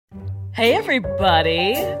Hey,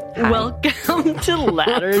 everybody. Hi. Welcome to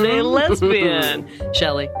Latter-day Lesbian.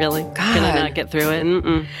 Shelley, really? Can I not get through it?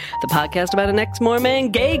 Mm-mm. The podcast about an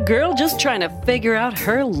ex-Mormon gay girl just trying to figure out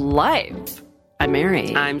her life. I'm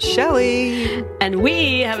Mary. I'm Shelley. And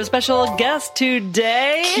we have a special guest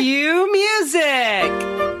today. Cue music.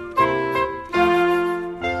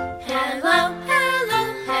 Hello,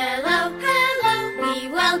 hello, hello, hello. We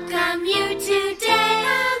welcome you today.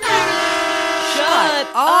 Hello. Shut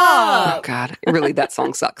up. Oh, God. Really, that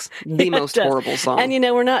song sucks. The most It does. horrible song. And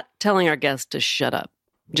we're not telling our guests to shut up,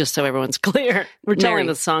 just so everyone's clear. We're telling Mary,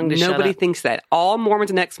 the song to shut nobody up. thinks that. All Mormons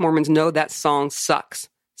and ex-Mormons know that song sucks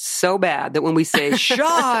so bad that when we say,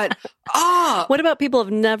 shut up, What about people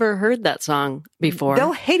who've never heard that song before?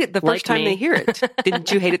 they'll hate it the Like first time me. they hear it.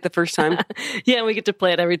 Didn't you hate it the first time? Yeah, we get to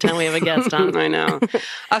play it every time we have a guest on. I know.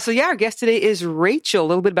 So our guest today is Rachel. A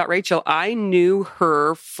little bit about Rachel. I knew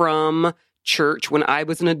her from church when I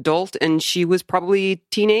was an adult, and she was probably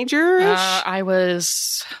teenager-ish. I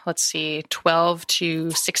was, 12 to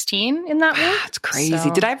 16 in that week. That's crazy.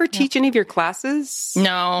 So, Did I ever teach any of your classes?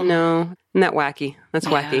 No. No. Isn't that wacky? That's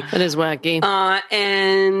wacky. That is wacky.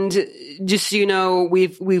 And just so you know,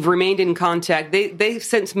 we've remained in contact. They've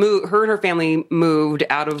since moved. Her and her family moved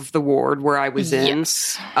out of the ward where I was in.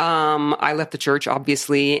 Yes. I left the church,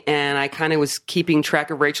 obviously, and I kind of was keeping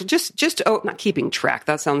track of Rachel. Not keeping track.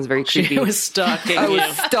 That sounds very creepy. She was stalking I you.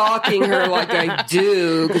 was stalking her like I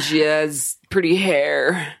do because she has pretty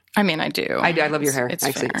hair. I mean, I do. I love your hair. It's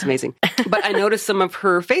Actually, fair. it's amazing. But I noticed some of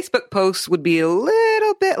her Facebook posts would be a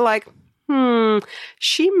little bit like,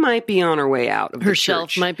 she might be on her way out of Her the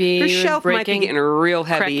shelf church. might be Her shelf might be breaking, getting real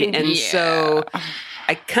heavy. cracking. And Yeah. so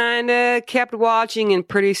I kind of kept watching, and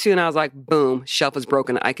pretty soon I was like, boom, shelf is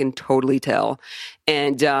broken. I can totally tell.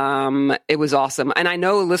 And it was awesome. And I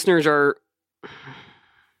know listeners are...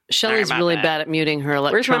 Shelley's Sorry about really that. bad at muting her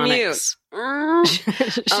Where's my mute? electronics.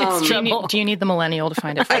 She's trouble. Do you need the millennial to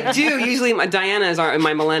find it for I you? do. Usually Diana is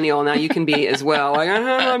my millennial. Now you can be as well. Like, how do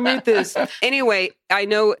I mute this? Anyway, I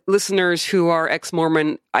know listeners who are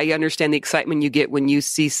ex-Mormon, I understand the excitement you get when you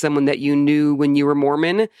see someone that you knew when you were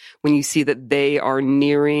Mormon, when you see that they are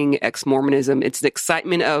nearing ex-Mormonism. It's the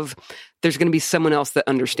excitement of there's going to be someone else that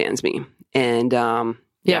understands me. And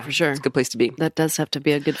Yeah, for sure. It's a good place to be. That does have to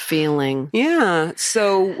be a good feeling. Yeah.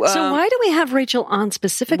 So So why do we have Rachel on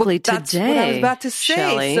specifically that's today? what I was about to say.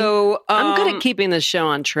 Shelley? So I'm good at keeping this show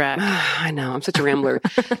on track. I know, I'm such a rambler.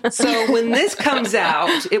 So when this comes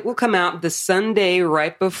out, it will come out the Sunday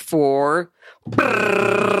right before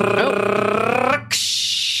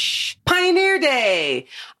Pioneer Day.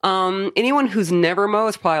 Anyone who's never Mo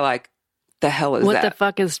is probably like, the hell is What that? the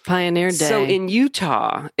fuck is Pioneer Day? So in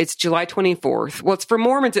Utah, it's July 24th. Well, it's for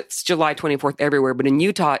Mormons, it's July 24th everywhere, but in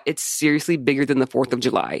Utah, it's seriously bigger than the 4th of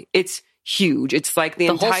July. It's huge. It's like the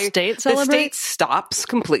whole entire state The celebrates? state stops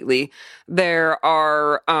completely. There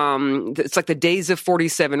are it's like the Days of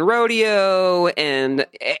 47 rodeo, and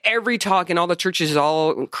every talk in all the churches is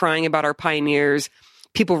all crying about our pioneers.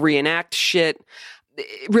 People reenact shit.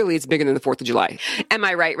 Really, it's bigger than the 4th of July. Am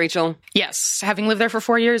I right, Rachel? Yes. Having lived there for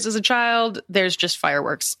 4 years as a child, there's just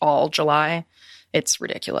fireworks all July. It's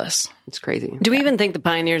ridiculous. It's crazy. do we even think the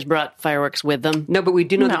pioneers brought fireworks with them? No, but we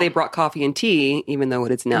do know No. that they brought coffee and tea, even though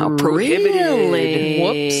it is now prohibited. Really?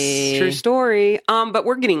 Whoops. True story. But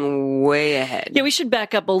we're getting way ahead. Yeah, we should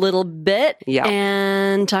back up a little bit Yeah.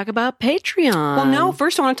 and talk about Patreon. Well, no,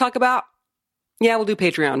 first I want to talk about, we'll do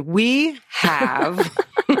Patreon. We have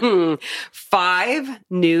 5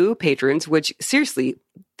 new patrons, which seriously,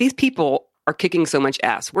 these people are kicking so much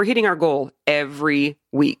ass. We're hitting our goal every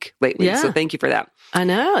week lately. Yeah. So thank you for that. I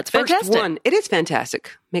know, it's First fantastic. one, it is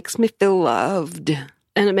fantastic. Makes me feel loved.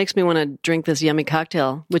 And it makes me want to drink this yummy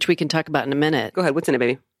cocktail, which we can talk about in a minute. Go ahead. What's in it,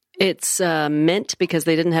 baby? It's mint because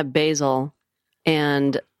they didn't have basil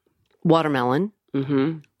and watermelon. Mm-hmm.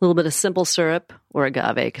 A little bit of simple syrup or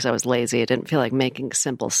agave because I was lazy. I didn't feel like making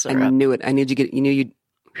simple I syrup. knew it. I knew you'd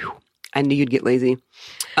get lazy.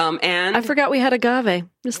 And I forgot we had agave.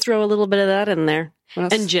 Just throw a little bit of that in there. what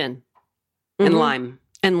else? And gin. And Mhm. lime.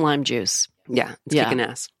 And lime juice. Yeah, it's Yeah. kicking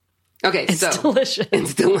ass. Okay, It's so delicious.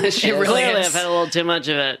 it's delicious. It really Clearly, is. I've had a little too much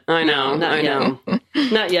of it. I know. Not I yet. know.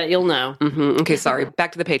 Not yet. You'll know. Okay, sorry.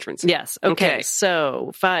 Back to the patrons. Yes. Okay. Okay.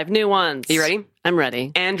 So 5 new ones. Are you ready? I'm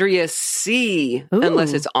ready. Andrea C. Ooh.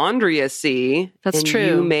 Unless it's Andrea C. That's and true.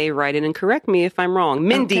 You may write in and correct me if I'm wrong.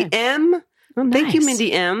 Mindy Okay. M. Oh, Thank you, nice.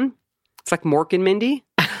 Mindy M. It's like Mork and Mindy.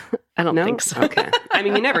 I don't No? think so. Okay. I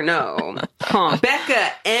mean, you never know.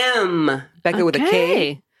 Becca M. Becca with a K.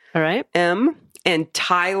 Okay. All right. M. And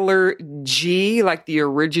Tyler G. Like the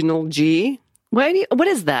original G. What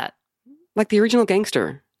is that? Like the original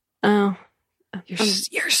gangster. Oh,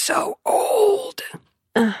 You're so old.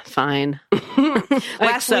 Fine.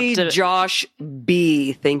 Lastly, accept it. Josh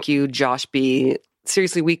B. Thank you, Josh B.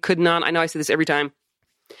 Seriously, we could not. I know I say this every time.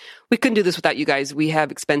 We couldn't do this without you guys. We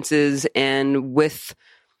have expenses, and with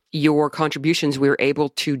your contributions, we were able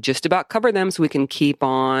to just about cover them so we can keep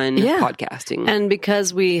on podcasting. And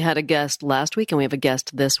because we had a guest last week and we have a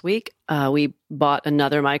guest this week, we bought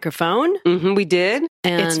another microphone. We did.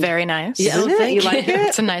 And It's very nice. Yeah, Isn't it? thank You like it?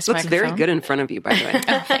 It's a nice Looks very microphone. good in front of you, by the way.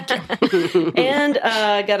 Thank you. and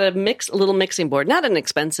got a little mixing board, not an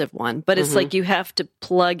expensive one, but it's like you have to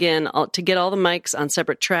plug in to get all the mics on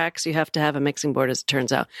separate tracks. You have to have a mixing board, as it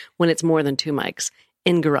turns out, when it's more than 2 mics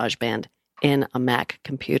in GarageBand in a Mac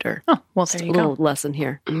computer. Oh, well, there you A little go. lesson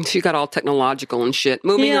here. She got all technological and shit.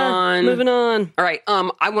 Moving on. Moving on. All right.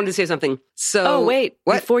 I wanted to say something. So, Oh, wait.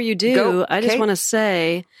 what? Before you do, Go. I just Okay. want to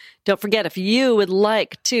say, don't forget, if you would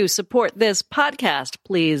like to support this podcast,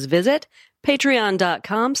 please visit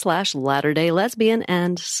patreon.com/LatterdayLesbian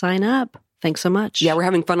and sign up. Thanks so much. Yeah, we're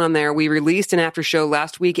having fun on there. We released an after show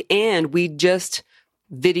last week, and we just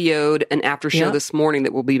videoed an after show Yep. this morning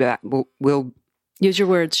that will be back. We'll Use your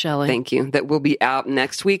words, Shelley. thank you. That will be out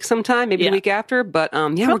next week sometime, maybe the Yeah. week after. But we're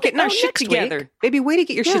Probably getting our out shit next together. week. Baby, way to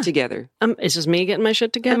get your Yeah. shit together. It's just me getting my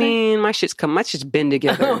shit together. I mean, my shit's been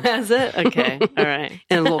together Oh, has it? Okay. All right.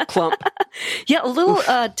 in a little clump. Yeah, a little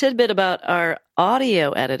tidbit about our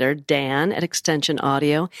audio editor, Dan at Extension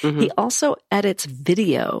Audio. He also edits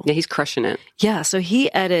video. Yeah, he's crushing it. Yeah, so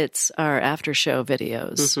he edits our after show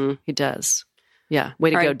videos. He does. Yeah,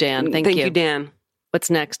 way to All go, right. Dan. Thank Thank you. you, Dan. What's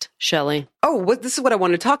next, Shelley? Oh, this is what I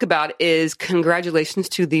want to talk about is congratulations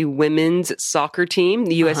to the women's soccer team,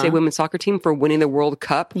 the USA women's soccer team, for winning the World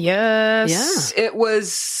Cup. Yes. Yeah. It was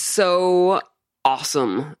so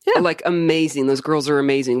awesome. Yeah. Like amazing. Those girls are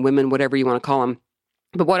amazing. Women, whatever you want to call them.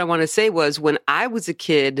 But what I want to say was when I was a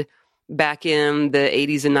kid back in the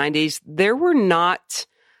 80s and 90s, there were not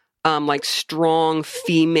like strong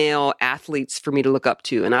female athletes for me to look up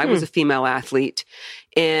to. And I was a female athlete.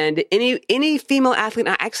 And any female athlete,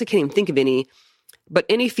 I actually can't even think of any, but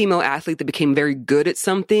any female athlete that became very good at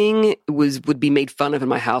something would be made fun of in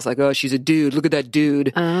my house. Like, oh, she's a dude. Look at that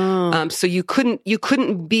dude. Oh. So you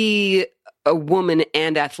couldn't be a woman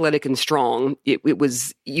and athletic and strong. It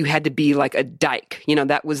was, you had to be like a dyke. You know,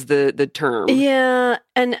 that was the term. Yeah.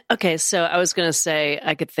 And okay, so I was going to say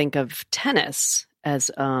I could think of tennis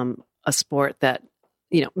as a sport that,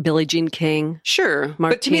 Billie Jean King. Sure.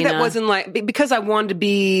 But to me, that Martina. wasn't like, because I wanted to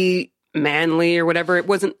be manly or whatever. It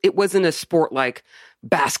wasn't a sport like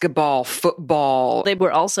basketball, football. They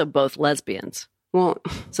were also both lesbians. Well,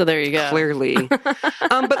 So there you go. clearly.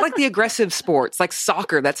 But like the aggressive sports, like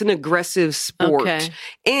soccer, that's an aggressive sport. Okay.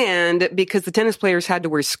 And because the tennis players had to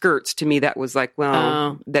wear skirts, to me, that was like, well,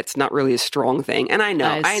 Oh. that's not really a strong thing. And I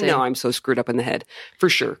I see. know I'm so screwed up in the head for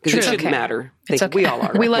sure. Because it True. shouldn't Okay. matter. It's okay. We all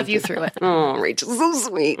are. We love you through it. Oh, Rachel, so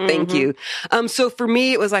sweet. Thank you. So for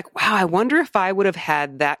me, it was like, wow, I wonder if I would have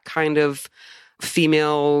had that kind of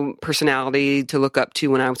female personality to look up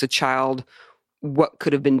to when I was a child. What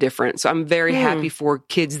could have been different? So I'm very happy for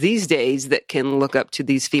kids these days that can look up to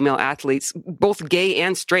these female athletes, both gay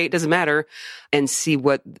and straight, doesn't matter, and see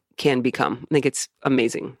what can become. I think it's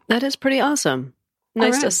amazing. That is pretty awesome.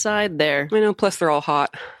 Nice right. aside there. I know, plus they're all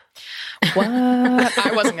hot. What?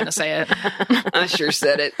 I wasn't going to say it. I sure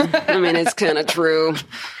said it. I mean, it's kind of true.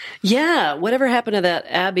 Yeah. Whatever happened to that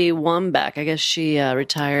Abby Wambach? I guess she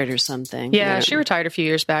retired or something. Yeah, she retired a few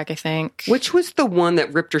years back, I think. Which was the one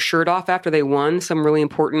that ripped her shirt off after they won some really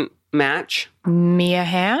important match? Mia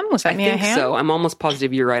Hamm? Was that I Mia think Hamm? so. I'm almost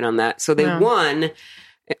positive you're right on that. So they won,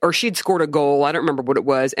 or she'd scored a goal. I don't remember what it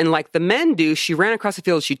was. And like the men do, she ran across the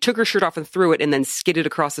field, she took her shirt off and threw it, and then skidded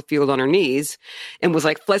across the field on her knees and was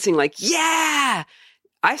like flexing, like, yeah.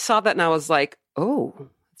 I saw that and I was like, oh.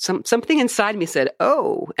 Something inside me said,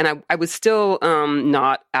 oh, and I was still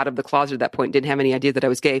not out of the closet at that point, didn't have any idea that I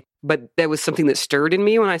was gay, but there was something that stirred in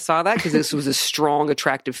me when I saw that because this was a strong,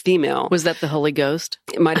 attractive female. Was that the Holy Ghost?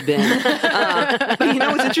 It might have been. But you know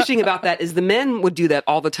what's interesting about that is the men would do that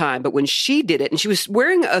all the time, but when she did it, and she was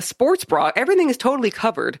wearing a sports bra, everything is totally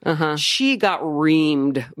covered. She got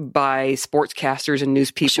reamed by sportscasters and news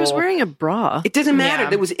people. She was wearing a bra. It doesn't matter.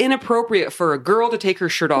 Yeah. It was inappropriate for a girl to take her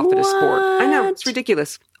shirt off at a sport. I know, it's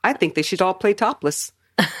ridiculous. I think they should all play topless.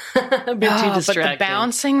 A bit too But the distracting.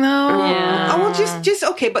 bouncing, though? Yeah. Oh, well, just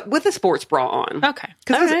okay, but with a sports bra on. Okay.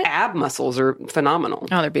 Because those right. ab muscles are phenomenal.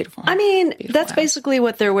 Oh, they're beautiful. I mean, Beautiful that's abs. basically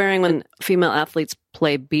what they're wearing when female athletes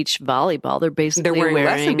play beach volleyball. They're basically They're wearing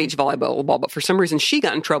less than beach volleyball, but for some reason she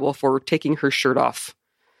got in trouble for taking her shirt off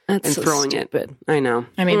That's and so throwing stupid. it. I know.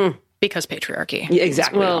 I mean, Because patriarchy. Yeah,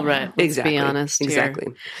 exactly. Well, right. Let's exactly. be honest here. Exactly.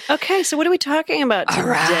 Okay, so what are we talking about today? All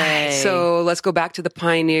right. So let's go back to the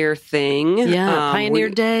Pioneer thing. Yeah, Pioneer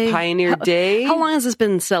Day. Pioneer Day. How long has this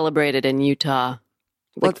been celebrated in Utah?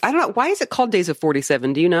 Well, I don't know. Why is it called Days of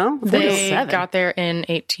 47? Do you know? They 47. got there in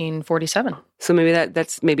 1847. So maybe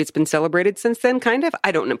maybe it's been celebrated since then, kind of?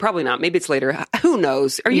 I don't know. Probably not. Maybe it's later. Who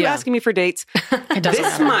knows? Are you Yeah. asking me for dates? It doesn't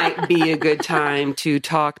This matter. might be a good time to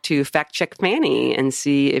talk to Fact Check Fanny and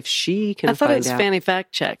see if she can I thought find it was out. Fanny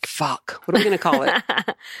Fact Check. Fuck. What are we going to call it?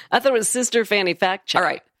 I thought it was Sister Fanny Fact Check. All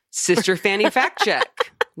right. Sister Fanny Fact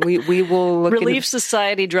Check. We will look Relief into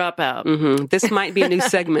Society Dropout. This might be a new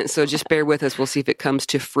segment, so just bear with us. We'll see if it comes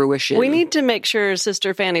to fruition. We need to make sure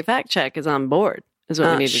Sister Fanny Fact Check is on board, is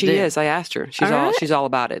what we need to she do. is. I asked her. All right. She's all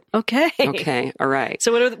about it. Okay. Okay. All right.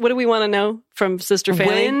 So what do we want to know from Sister Fanny?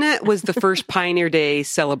 When was the first Pioneer Day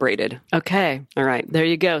celebrated? Okay. All right. There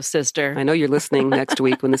you go, sister. I know you're listening next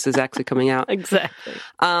week when this is actually coming out. Exactly.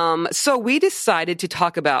 So we decided to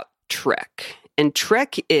talk about Trek. And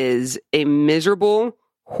Trek is a miserable,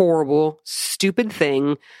 horrible, stupid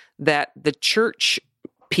thing that the church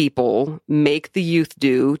people make the youth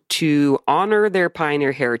do to honor their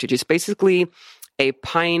pioneer heritage. It's basically a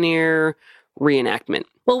pioneer reenactment.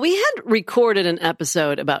 Well, we had recorded an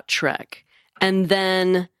episode about Trek and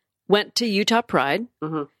then went to Utah Pride.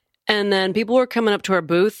 Mhm. And then people were coming up to our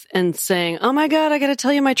booth and saying, "Oh my God, I got to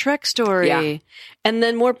tell you my Trek story." Yeah. And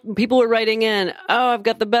then more people were writing in, "Oh, I've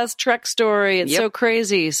got the best Trek story. It's Yep. so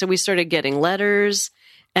crazy." So we started getting letters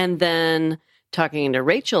and then talking to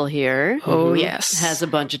Rachel here. Oh, who yes. Has a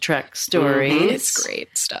bunch of Trek stories. It's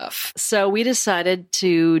great stuff. So we decided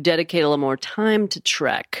to dedicate a little more time to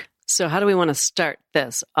Trek. So how do we want to start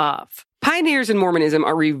this off? Pioneers in Mormonism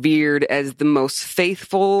are revered as the most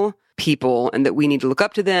faithful people, and that we need to look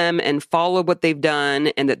up to them and follow what they've done,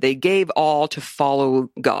 and that they gave all to follow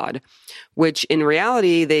God, which in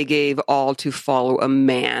reality, they gave all to follow a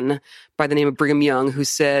man by the name of Brigham Young, who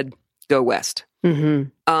said, "Go west." Mm-hmm.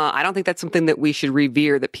 I don't think that's something that we should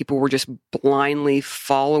revere, that people were just blindly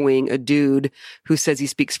following a dude who says he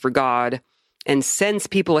speaks for God and sends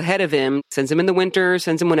people ahead of him, sends them in the winter,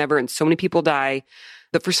 sends them whenever, and so many people die.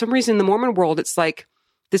 But for some reason, in the Mormon world, it's like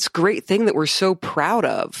this great thing that we're so proud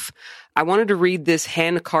of. I wanted to read this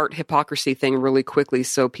handcart hypocrisy thing really quickly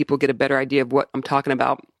so people get a better idea of what I'm talking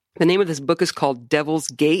about. The name of this book is called Devil's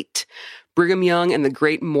Gate, Brigham Young and the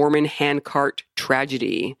Great Mormon Handcart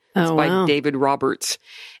Tragedy. It's Oh, by wow. David Roberts.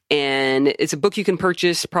 And it's a book you can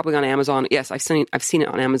purchase probably on Amazon. Yes, I've seen it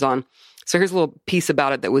on Amazon. So here's a little piece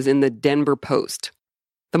about it that was in the Denver Post.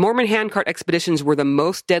 The Mormon handcart expeditions were the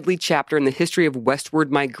most deadly chapter in the history of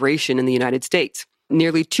westward migration in the United States.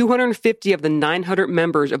 Nearly 250 of the 900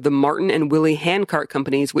 members of the Martin and Willie handcart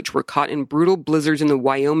companies, which were caught in brutal blizzards in the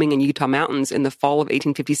Wyoming and Utah mountains in the fall of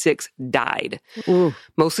 1856, died,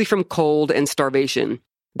 mostly from cold and starvation.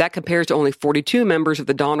 That compares to only 42 members of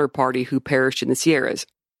the Donner Party who perished in the Sierras.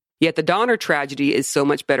 Yet the Donner tragedy is so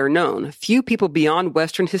much better known. Few people beyond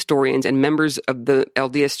Western historians and members of the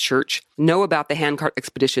LDS Church know about the handcart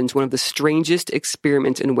expeditions, one of the strangest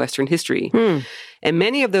experiments in Western history. And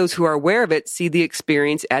many of those who are aware of it see the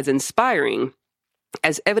experience as inspiring,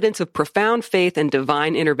 as evidence of profound faith and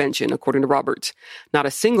divine intervention, according to Roberts. Not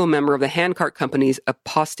a single member of the handcart companies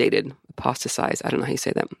apostatized, I don't know how you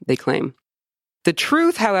say that, they claim. The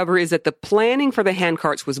truth, however, is that the planning for the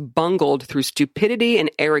handcarts was bungled through stupidity and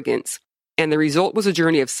arrogance, and the result was a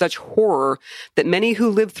journey of such horror that many who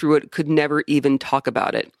lived through it could never even talk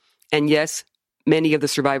about it. And yes, many of the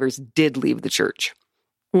survivors did leave the church.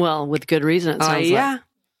 Well, with good reason, it sounds Yeah. like.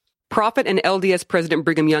 Prophet and LDS President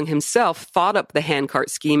Brigham Young himself thought up the handcart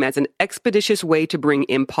scheme as an expeditious way to bring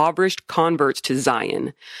impoverished converts to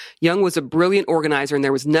Zion. Young was a brilliant organizer, and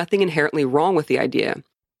there was nothing inherently wrong with the idea.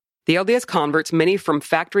 The LDS converts, many from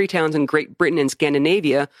factory towns in Great Britain and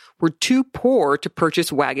Scandinavia, were too poor to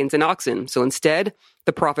purchase wagons and oxen. So instead,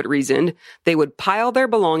 the prophet reasoned, they would pile their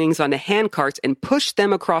belongings onto handcarts and push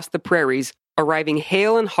them across the prairies, arriving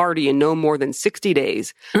hale and hearty in no more than 60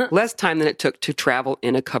 days, less time than it took to travel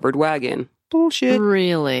in a covered wagon. Bullshit.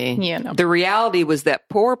 Really? Yeah, no. The reality was that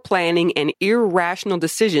poor planning and irrational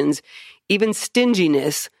decisions, even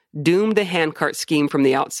stinginess, doomed the handcart scheme from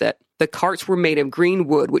the outset. The carts were made of green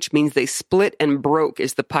wood, which means they split and broke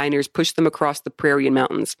as the pioneers pushed them across the prairie and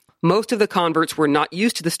mountains. Most of the converts were not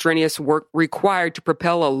used to the strenuous work required to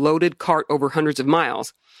propel a loaded cart over hundreds of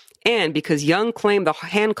miles. And because Young claimed the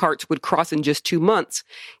handcarts would cross in just 2 months,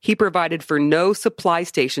 he provided for no supply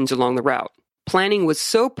stations along the route. Planning was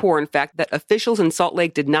so poor, in fact, that officials in Salt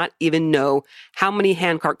Lake did not even know how many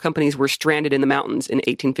handcart companies were stranded in the mountains in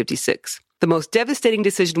 1856. The most devastating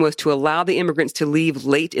decision was to allow the immigrants to leave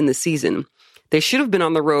late in the season. They should have been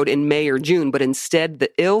on the road in May or June, but instead the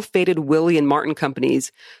ill-fated Willie and Martin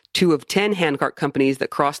companies, 2 of 10 handcart companies that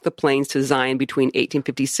crossed the plains to Zion between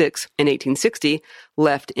 1856 and 1860,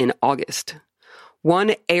 left in August.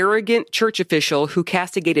 One arrogant church official who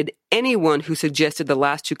castigated anyone who suggested the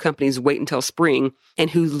last 2 companies wait until spring,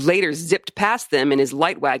 and who later zipped past them in his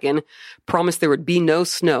light wagon, promised there would be no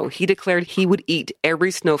snow. He declared he would eat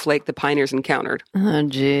every snowflake the pioneers encountered. Oh,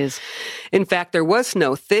 jeez. In fact, there was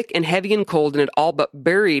snow, thick and heavy and cold, and it all but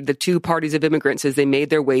buried the 2 parties of immigrants as they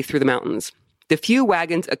made their way through the mountains. The few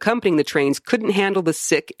wagons accompanying the trains couldn't handle the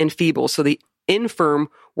sick and feeble, so the infirm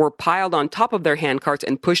were piled on top of their handcarts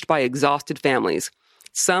and pushed by exhausted families.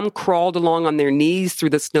 Some crawled along on their knees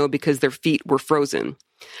through the snow because their feet were frozen.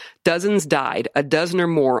 Dozens died, a dozen or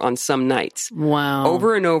more on some nights. Wow.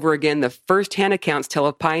 Over and over again, the first-hand accounts tell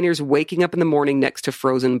of pioneers waking up in the morning next to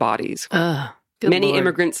frozen bodies. Good Many Lord.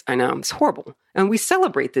 immigrants, I know, it's horrible. And we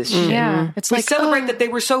celebrate this shit. Yeah. It's We like, celebrate that they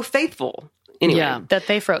were so faithful. Anyway. Yeah. that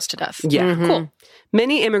they froze to death. Yeah, cool.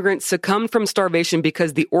 Many immigrants succumbed from starvation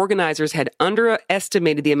because the organizers had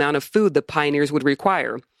underestimated the amount of food the pioneers would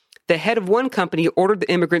require. The head of one company ordered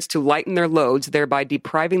the immigrants to lighten their loads, thereby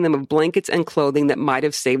depriving them of blankets and clothing that might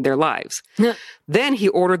have saved their lives. Then he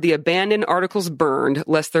ordered the abandoned articles burned,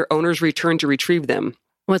 lest their owners return to retrieve them.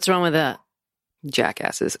 What's wrong with that?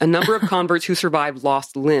 Jackasses. A number of converts who survived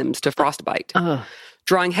lost limbs to frostbite. Oh.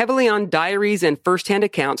 Drawing heavily on diaries and first-hand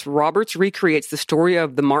accounts, Roberts recreates the story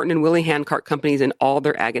of the Martin and Willie handcart companies in all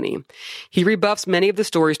their agony. He rebuffs many of the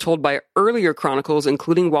stories told by earlier chronicles,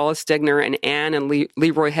 including Wallace Stegner and Anne and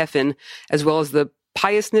Leroy Heffen, as well as the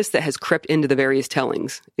piousness that has crept into the various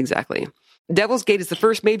tellings. Exactly. Devil's Gate is the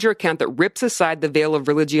first major account that rips aside the veil of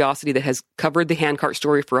religiosity that has covered the handcart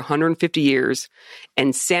story for 150 years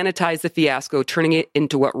and sanitized the fiasco, turning it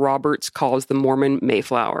into what Roberts calls the Mormon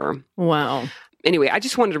Mayflower. Wow. Anyway, I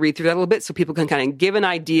just wanted to read through that a little bit so people can kind of give an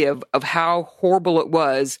idea of how horrible it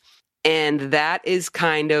was. And that is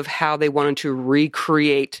kind of how they wanted to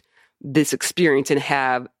recreate this experience and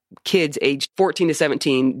have kids aged 14 to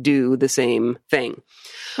 17 do the same thing.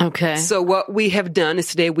 Okay. So what we have done is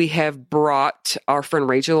today we have brought our friend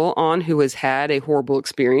Rachel on, who has had a horrible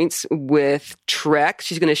experience with Trek.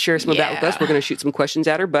 She's going to share some of that with us. We're going to shoot some questions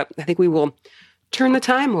at her, but I think we will turn the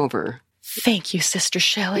time over. Thank you, Sister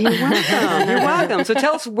Shelley. You're welcome. So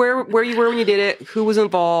tell us where you were when you did it, who was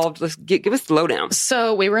involved. Let's give us the lowdown.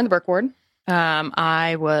 So we were in the Burke Ward.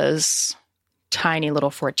 I was tiny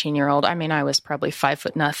little 14-year-old. I mean, I was probably 5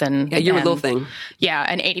 foot nothing. Yeah, you were a and- little thing. Yeah,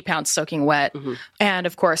 and 80 pounds soaking wet. And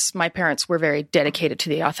of course, my parents were very dedicated to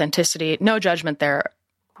the authenticity. No judgment there.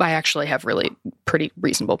 I actually have really pretty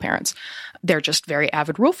reasonable parents. They're just very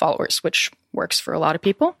avid rule followers, which works for a lot of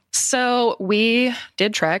people. So we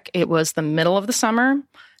did Trek. It was the middle of the summer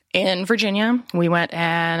in Virginia. We went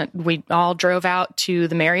and we all drove out to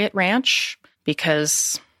the Marriott Ranch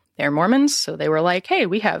because they're Mormons. So they were like, hey,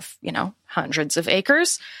 we have, hundreds of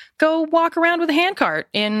acres. Go walk around with a handcart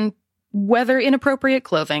in weather inappropriate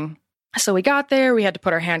clothing. So we got there. We had to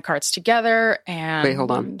put our handcarts together. And Wait, hold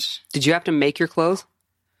on. Did you have to make your clothes?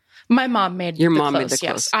 My mom made Your the mom clothes, made the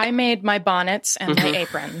clothes. Yes, I made my bonnets and my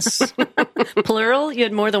aprons. Plural? You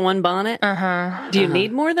had more than one bonnet? Do you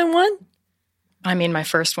need more than one? I mean, my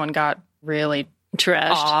first one got really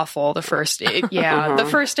Trashed. awful. The first day, the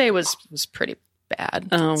first day was pretty bad.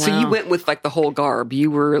 Oh, wow. So you went with like the whole garb. You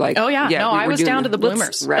were like, Oh, yeah. No, we I were was doing down to the let's-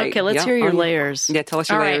 bloomers. Right. Okay, let's Yeah. hear your Oh, yeah. layers. Yeah, tell us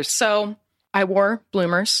your All right, layers. so I wore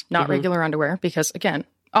bloomers, not regular underwear, because again,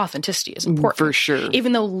 authenticity is important. For sure.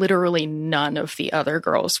 Even though literally none of the other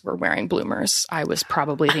girls were wearing bloomers, I was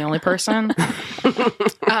probably the only person.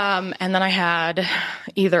 And then I had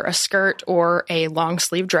either a skirt or a long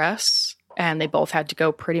sleeve dress, and they both had to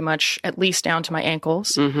go pretty much at least down to my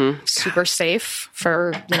ankles. Super safe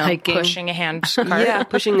for Hiking. pushing a hand cart. Yeah,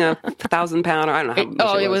 pushing a 1,000 pound. I don't know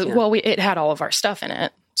how much it was yeah. well. It had all of our stuff in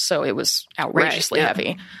it, so it was outrageously Right, yeah.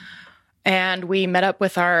 heavy. And we met up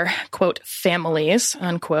with our quote families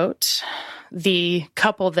unquote. The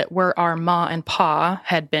couple that were our ma and pa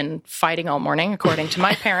had been fighting all morning, according to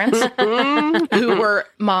my parents, who were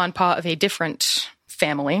ma and pa of a different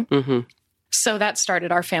family. So that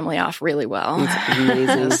started our family off really well.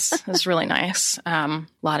 Amazing. It was really nice. A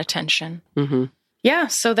lot of tension. Yeah,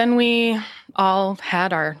 so then we all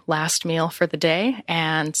had our last meal for the day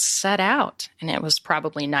and set out. And it was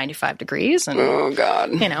probably 95 degrees and, Oh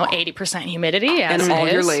God. 80% humidity. As And all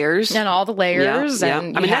it your is. layers. And all the layers. Yeah.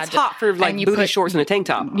 And I mean, you that's had to- hot for like and you booty put- shorts and a tank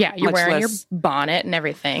top. Yeah, you're Much wearing less- your bonnet and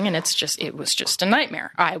everything. And it was just a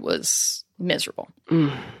nightmare. I was miserable.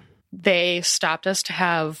 They stopped us to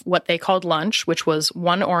have what they called lunch, which was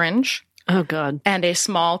one orange, Oh, God. and a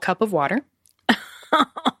small cup of water.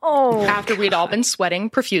 After we'd all been sweating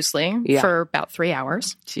profusely for about 3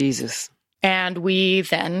 hours. Jesus. And we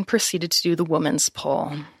then proceeded to do the woman's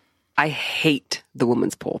pull. I hate the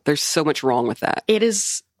woman's pull. There's so much wrong with that. It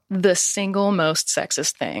is the single most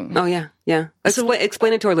sexist thing. Oh, yeah. Yeah.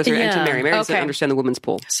 Explain it to our listener and to Mary. Mary doesn't Okay. understand the woman's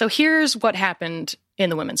pull. So here's what happened in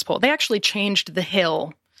the women's pool. They actually changed the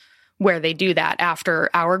hill where they do that after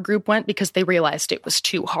our group went because they realized it was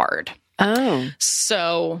too hard. Oh.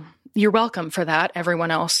 So you're welcome for that,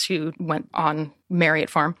 everyone else who went on Marriott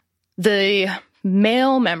Farm. The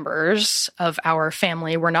male members of our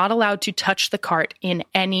family were not allowed to touch the cart in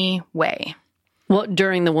any way Well,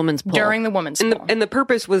 during the woman's poll. during the woman's pool. And the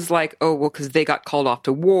purpose was like, oh, well, because they got called off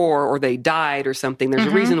to war or they died or something. There's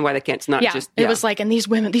a reason why they can't. It's not just. It was like, and these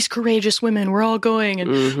women, these courageous women were all going and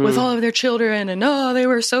with all of their children and they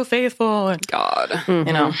were so faithful and God. you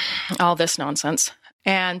know, all this nonsense.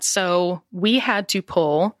 And so we had to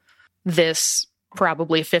pull this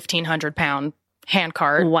probably 1,500-pound hand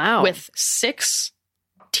cart Wow. with 6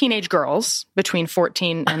 teenage girls between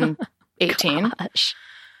 14 and 18. Gosh.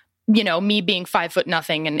 You know, me being 5 foot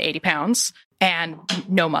nothing and 80 pounds and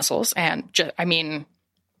no muscles. And I mean,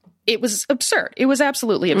 it was absurd. It was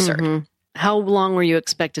absolutely absurd. Mhm. How long were you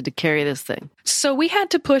expected to carry this thing? So we had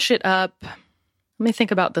to push it up. Let me think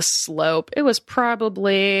about the slope. It was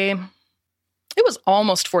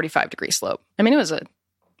almost 45-degree slope. I mean, it was a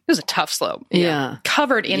tough slope. Yeah.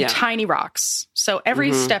 Covered in Yeah. tiny rocks. So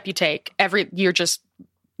every step you take, you're just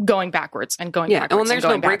going backwards and going Yeah. backwards. And there's and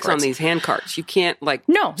no going brakes on backwards. these hand carts. You can't like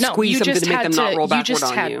No, squeeze you something just to make had them not roll you backward just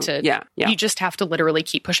on had you. to, Yeah. You just have to literally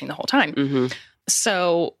keep pushing the whole time. Mm-hmm.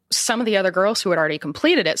 So some of the other girls who had already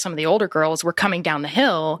completed it, some of the older girls were coming down the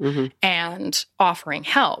hill Mm-hmm. and offering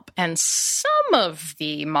help. And some of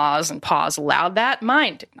the ma's and pa's allowed that.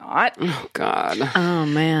 Mine did not. Oh, God. Oh,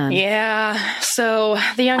 man. Yeah. So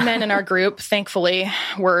the young men in our group, thankfully,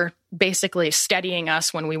 were basically steadying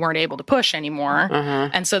us when we weren't able to push anymore.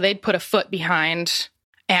 And so they'd put a foot behind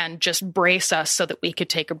and just brace us so that we could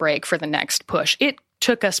take a break for the next push. It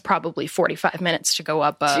took us probably 45 minutes to go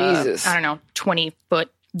up Jesus.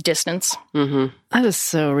 20-foot distance. Mm-hmm. That is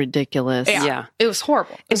so ridiculous. Yeah. It was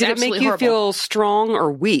horrible. It was Did it absolutely make you horrible. feel strong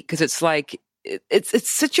or weak? Because it's like, it's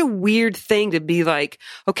such a weird thing to be like,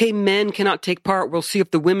 okay, men cannot take part. We'll see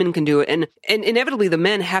if the women can do it. And inevitably the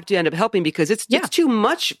men have to end up helping because it's too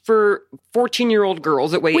much for 14-year-old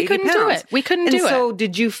girls that weigh 80 couldn't pounds. do it. We couldn't and do so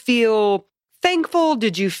did you feel thankful?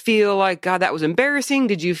 Did you feel like, God, that was embarrassing?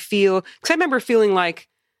 Did you feel, because I remember feeling like,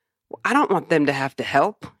 I don't want them to have to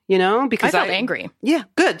help, you know, because I felt angry. Yeah,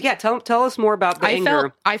 good. Yeah, tell us more about the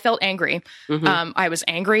anger. I felt angry. Mhm. I was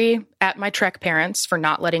angry at my Trek parents for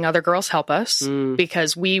not letting other girls help us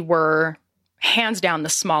because we were hands down the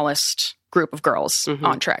smallest group of girls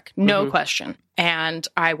on Trek, no question. And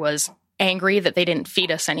I was angry that they didn't feed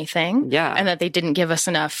us anything, Yeah. and that they didn't give us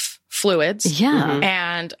enough fluids. Yeah.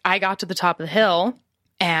 And I got to the top of the hill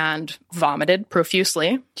and vomited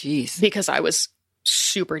profusely Jeez. because I was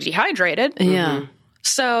super dehydrated. Yeah.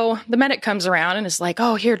 So the medic comes around and is like,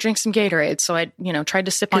 "Oh, here, drink some Gatorade." So I, tried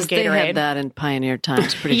to sip on Because they Gatorade. had that in Pioneer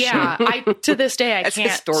times, pretty Yeah, sure. to this day I That's can't.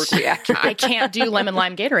 historically accurate. I can't do lemon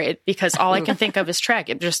lime Gatorade because all I can think of is Trek.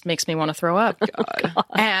 It just makes me want to throw up.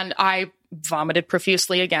 And I vomited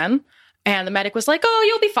profusely again. And the medic was like, "Oh,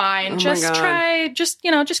 you'll be fine. my Just God. try.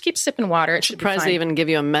 Just keep sipping water. It should be Surprised fine." they even give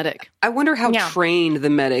you a medic. I wonder how Yeah. trained the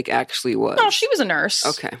medic actually was. No, she was a nurse.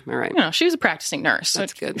 Okay, all right. She was a practicing nurse.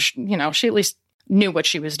 That's So, good. She at least knew what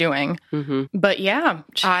she was doing. Mm-hmm. But yeah,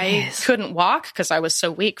 I Jeez. couldn't walk because I was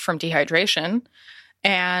so weak from dehydration.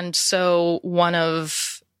 And so one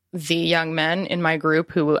of the young men in my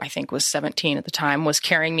group, who I think was 17 at the time, was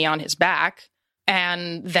carrying me on his back.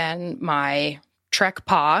 And then my Trek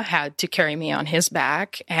pa had to carry me on his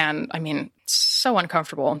back. And I mean, so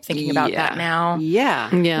uncomfortable. I'm thinking about that now.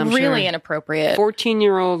 Yeah. Yeah, I'm Really sure. inappropriate.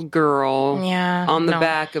 14-year-old girl Yeah. on the no.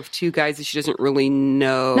 back of two guys that she doesn't really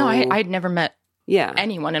know. No, I'd never met yeah.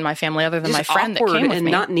 anyone in my family other than Just my friend that awkward came with and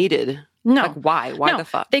me. not needed. No. Like, why? Why No, the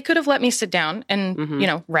fuck? They could have let me sit down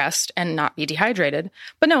and, rest and not be dehydrated.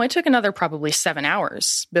 But no, it took another probably 7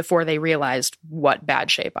 hours before they realized what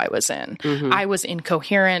bad shape I was in. I was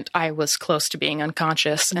incoherent. I was close to being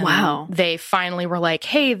unconscious. And Wow. They finally were like,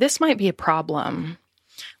 "Hey, this might be a problem.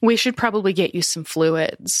 We should probably get you some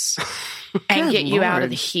fluids and Good get you out of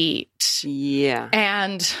Lord. the heat." Yeah.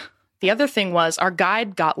 And the other thing was our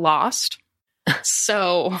guide got lost.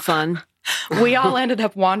 So Fun. we all ended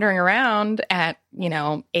up wandering around at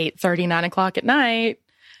 8:30, 9 o'clock at night,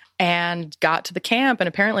 and got to the camp. And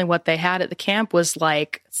apparently what they had at the camp was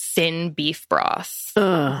like thin beef broth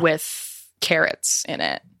Ugh. with carrots in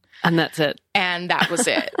it. And that's it. And that was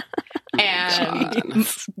it. And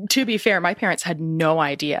to be fair, my parents had no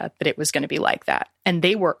idea that it was going to be like that. And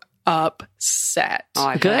they were upset.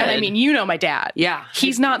 Oh, Good. And I mean, you know my dad. Yeah.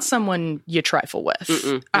 He's not someone you trifle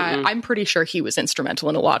with. I'm pretty sure he was instrumental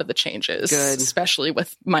in a lot of the changes, Good. especially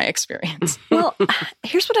with my experience. Well,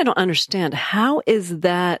 here's what I don't understand. How is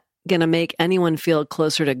that going to make anyone feel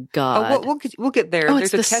closer to God? We'll get there. Oh,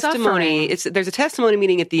 There's it's a the testimony. suffering. There's a testimony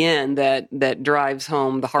meeting at the end that drives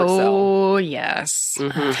home the heart cell. Oh, yes.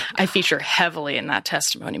 I feature heavily in that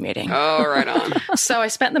testimony meeting. Oh, right on. So I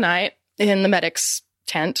spent the night in the medic's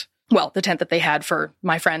tent. Well, the tent that they had for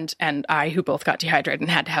my friend and I, who both got dehydrated and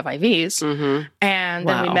had to have IVs. And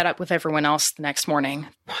then we Wow. met up with everyone else the next morning.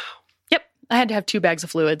 Yep. I had to have 2 bags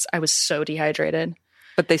of fluids. I was so dehydrated.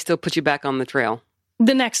 But they still put you back on the trail.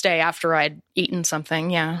 The next day after I'd eaten something,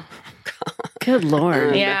 yeah. Good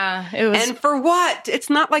Lord. Yeah, it was... And for what? It's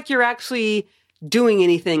not like you're actually doing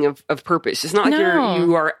anything of purpose. It's not like No.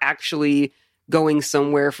 you are actually going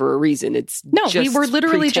somewhere for a reason. It's no, we just were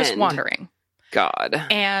literally just pretend. wandering. God.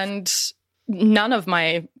 And none of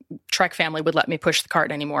my Trek family would let me push the cart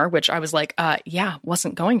anymore, which I was like, yeah,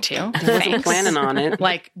 wasn't going to. Wasn't Thanks. planning on it.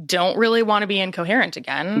 Like, don't really want to be incoherent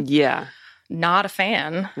again. Yeah. Not a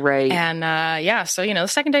fan. Right. And yeah, so, the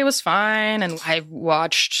second day was fine. And I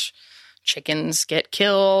watched chickens get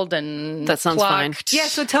killed and That sounds fine. plucked. Yeah,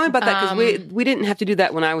 so tell me about that because we didn't have to do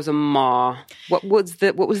that when I was a ma. What was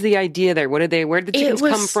the idea there? Where did the chickens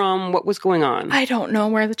come from? What was going on? I don't know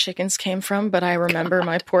where the chickens came from, but I remember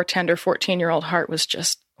my poor tender 14-year-old heart was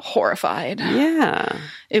just horrified. Yeah.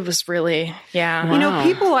 It was really, yeah. You know,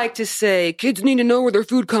 people like to say kids need to know where their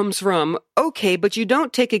food comes from. Okay, but you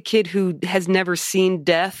don't take a kid who has never seen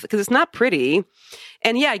death because it's not pretty.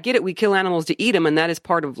 And yeah, I get it. We kill animals to eat them, and that is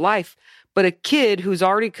part of life. But a kid who's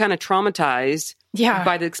already kind of traumatized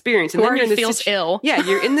by the experience, and Who then you're in already this feels ill. Yeah,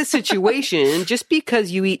 you're in this situation. Just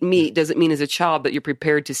because you eat meat doesn't mean as a child that you're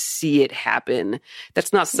prepared to see it happen.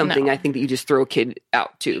 That's not something I think that you just throw a kid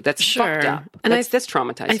out to. That's fucked up. And that's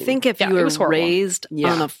traumatizing. I think if Yeah, you it were was horrible. raised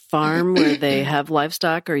Yeah. on a farm where they have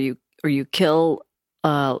livestock, or you kill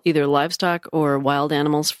either livestock or wild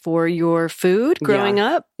animals for your food growing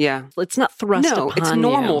up, yeah, it's not thrust no, upon it's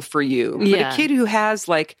normal you. for you. Yeah. But a kid who has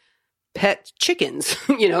like pet chickens,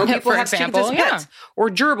 people For have example, chickens as pets, or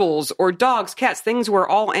gerbils, or dogs, cats, things where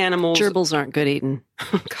all animals. Gerbils aren't good eating.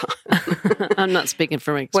 I'm not speaking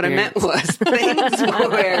from experience. What I meant was things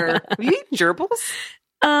where have you eaten gerbils?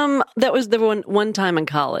 That was the one time in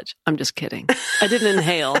college. I'm just kidding. I didn't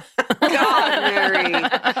inhale. God, Mary.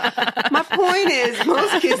 My point is,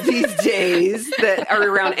 most kids these days that are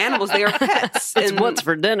around animals, they are pets. It's And- what's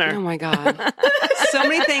for dinner. Oh my God. So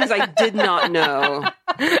many things I did not know.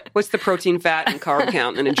 What's the protein, fat, and carb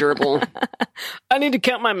count in a gerbil? I need to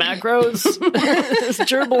count my macros. Is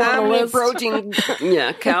gerbil How on the many list? protein,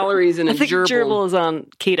 calories in a I think gerbil? gerbil is on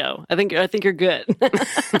keto. I think you're good.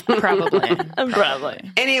 Probably.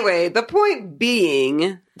 Probably. Anyway, the point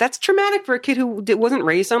being, that's traumatic for a kid who wasn't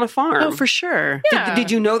raised on a farm. Oh, for sure. Yeah.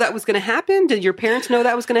 Did you know that was going to happen? Did your parents know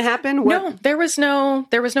that was going to happen? No, there was no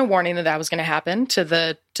warning that was going to happen to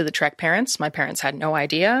the Trek parents. My parents had no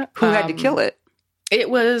idea. Who had to kill it? It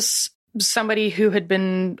was somebody who had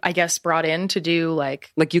been, I guess, brought in to do like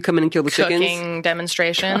Like you come in and kill the cooking chickens?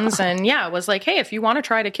 demonstrations, and it was like, hey, if you want to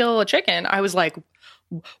try to kill a chicken, I was like,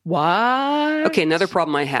 what? Okay, another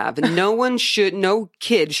problem I have. No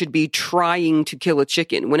kid should be trying to kill a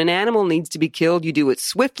chicken. When an animal needs to be killed, you do it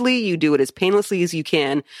swiftly, you do it as painlessly as you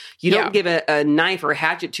can. You don't give a knife or a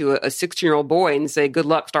hatchet to a 16-year-old boy and say, good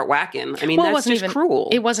luck, start whacking. I mean, Well, that's just cruel.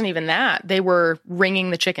 It wasn't even that. They were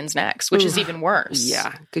wringing the chickens' necks, which is even worse.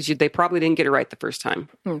 Yeah, because they probably didn't get it right the first time.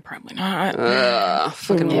 Probably not.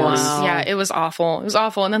 Fucking It was, ones. yeah, it was awful. It was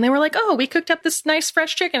awful. And then they were like, oh, we cooked up this nice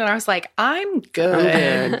fresh chicken. And I was like, I'm good.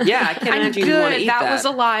 Yeah, I can't I'm imagine you want to good. eat That was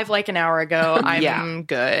alive like an hour ago. I'm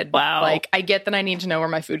good. Wow. Like, I get that I need to know where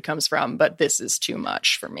my food comes from, but this is too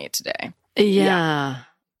much for me today. Yeah.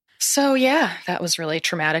 So, yeah, that was really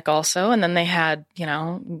traumatic also. And then they had,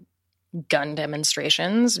 gun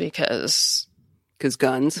demonstrations because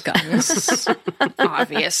guns.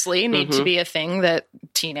 obviously need to be a thing that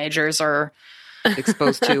teenagers are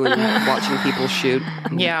Exposed to and watching people shoot.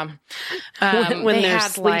 Yeah. When they they're had,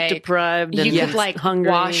 sleep deprived and you could like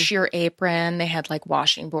hungry. wash your apron. They had like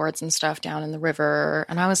washing boards and stuff down in the river.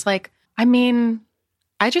 And I was like, I mean,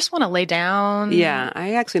 I just want to lay down. Yeah,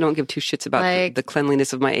 I actually don't give two shits about Like- the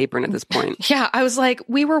cleanliness of my apron at this point. Yeah, I was like,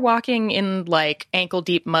 we were walking in like ankle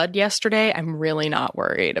deep mud yesterday. I'm really not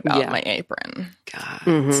worried about Yeah. my apron. God.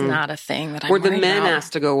 It's not a thing that I'm Were the worried men about.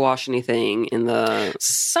 asked to go wash anything in the...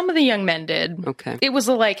 Some of the young men did. Okay. It was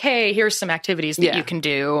like, hey, here's some activities that Yeah. you can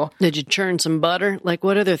do. Did you churn some butter? Like,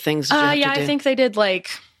 what other things did you have Yeah, to do? I think they did like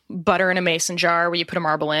butter in a mason jar where you put a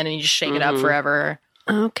marble in and you just shake it up forever.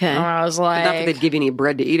 Okay. And I was like, Not that they'd give you any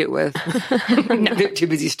bread to eat it with. They're too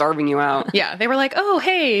busy starving you out. yeah, they were like, oh,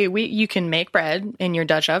 hey, you can make bread in your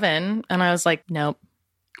Dutch oven. And I was like, nope,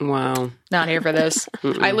 Wow. not here for this.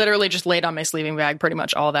 I literally just laid on my sleeping bag pretty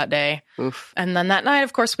much all that day. Oof. And then that night,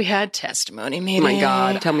 of course, we had testimony Oh meeting. my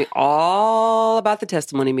God. Tell me all about the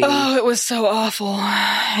testimony meeting. Oh, it was so awful.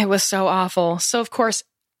 It was so awful. So, of course,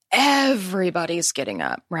 everybody's getting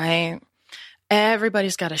up, right?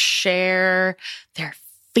 Everybody's got to share their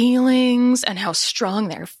feelings and how strong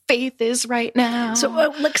their faith is right now.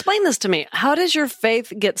 So explain this to me. How does your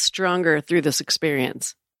faith get stronger through this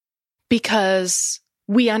experience? because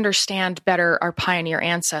we understand better our pioneer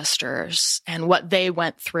ancestors and what they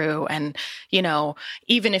went through. And, you know,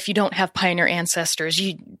 even if you don't have pioneer ancestors,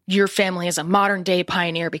 your family is a modern day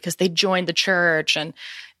pioneer because they joined the church. And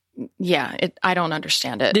yeah, I don't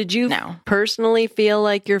understand it. Did you now? personally feel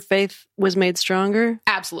like your faith was made stronger?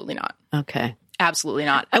 Absolutely not. Okay. Absolutely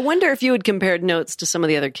not. I wonder if you had compared notes to some of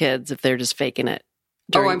the other kids, if they're just faking it.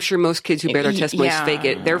 Oh, I'm sure most kids who bear their testimonies Yeah. fake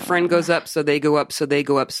it. Their friend goes up, so they go up, so they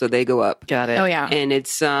go up, so they go up. Got it. Oh, yeah. And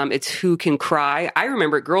it's who can cry. I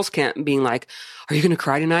remember at girls' camp being like, "Are you going to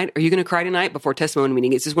cry tonight? Are you going to cry tonight?" Before testimony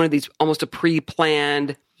meeting. It's just one of these almost a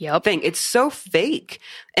pre-planned Yep. thing. It's so fake.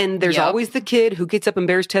 And there's Yep. always the kid who gets up and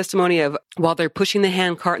bears testimony of while they're pushing the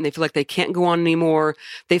hand cart and they feel like they can't go on anymore.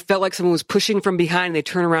 They felt like someone was pushing from behind and they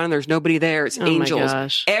turn around and there's nobody there. It's Oh my angels.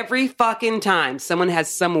 gosh. Every fucking time someone has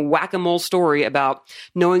some whack-a-mole story about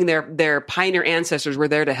knowing their pioneer ancestors were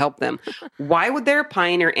there to help them. Why would their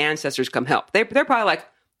pioneer ancestors come help? They're probably like,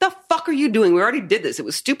 the fuck are you doing? We already did this. It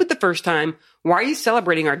was stupid the first time. Why are you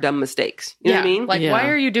celebrating our dumb mistakes? You know what I mean? Like, Yeah. why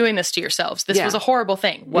are you doing this to yourselves? This Yeah. was a horrible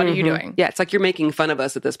thing. What are you doing? Yeah, it's like you're making fun of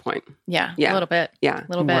us at this point. Yeah. Yeah. A little bit. Yeah. A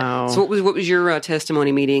little bit. Wow. So what was your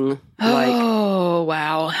testimony meeting like? Oh,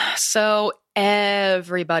 wow. So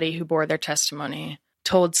everybody who bore their testimony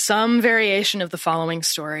told some variation of the following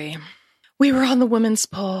story. We were on the women's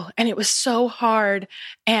pole and it was so hard.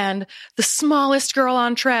 And the smallest girl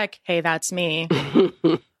on trek, hey, that's me,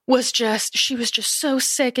 she was just so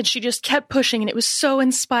sick and she just kept pushing and it was so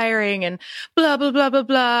inspiring and blah, blah, blah, blah,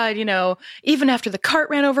 blah. You know, even after the cart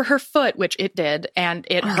ran over her foot, which it did, and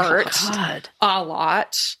it hurt God. a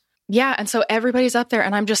lot. Yeah, and so everybody's up there,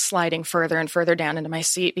 and I'm just sliding further and further down into my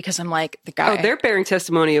seat because I'm like, the guy. Oh, they're bearing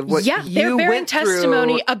testimony of what yeah, you they're bearing went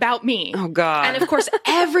testimony through. about me. Oh, God. And of course,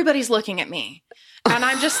 everybody's looking at me. And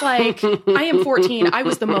I'm just like, I am 14. I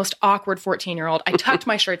was the most awkward 14-year-old. I tucked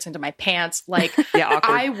my shirts into my pants. Like, Yeah,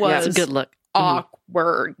 awkward. I Yeah. was It's a good look.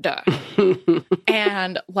 awkward.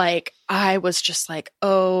 And like, I was just like,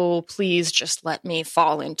 oh, please just let me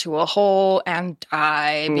fall into a hole and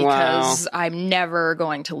die because I'm never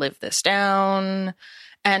going to live this down.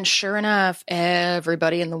 And sure enough,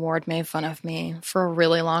 everybody in the ward made fun of me for a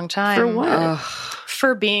really long time. For what? Ugh,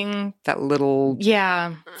 For being, that little...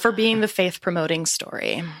 for being the faith promoting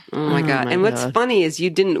story. Oh, my God. my And what's God. funny is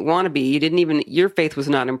you didn't want to be. You didn't even... Your faith was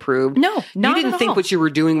not improved. No, not You didn't at think all. what you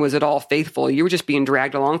were doing was at all faithful. You were just being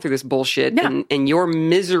dragged along through this bullshit. Yeah. And your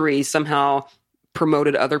misery somehow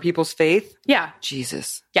promoted other people's faith. Yeah,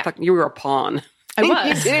 Jesus. Yeah. Fuck, you were a pawn. I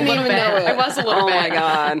was. You didn't a little even bit. know it. I was a little Oh, bit. my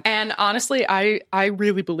God. And honestly, I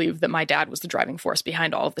really believe that my dad was the driving force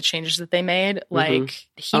behind all of the changes that they made. Like,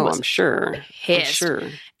 he Oh, was I'm sure. pissed. I'm sure.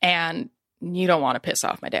 And you don't want to piss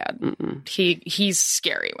off my dad. Mm-mm. He's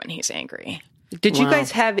scary when he's angry. Did you Wow.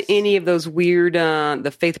 guys have any of those weird,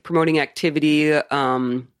 the faith promoting activity?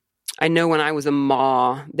 I know when I was a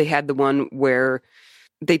Ma, they had the one where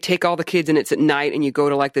they take all the kids and it's at night and you go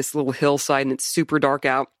to like this little hillside and it's super dark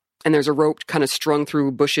out and there's a rope kind of strung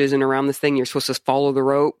through bushes and around this thing. You're supposed to follow the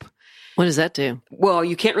rope. What does that do? Well,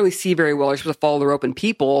 you can't really see very well. You're supposed to follow the rope, and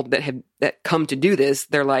people that come to do this,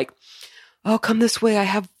 they're like, "Oh, come this way. I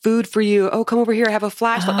have food for you. Oh, come over here. I have a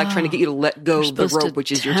flashlight." Like trying to get you to let go They're of the supposed to rope,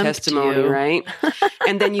 which is your tempt testimony, you. right?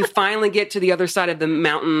 And then you finally get to the other side of the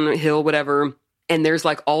mountain, hill, whatever, and there's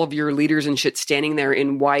like all of your leaders and shit standing there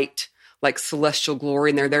in white, like celestial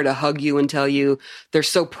glory, and they're there to hug you and tell you they're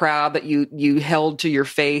so proud that you held to your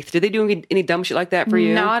faith. Did they do any dumb shit like that for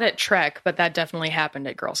you? Not at Trek, but that definitely happened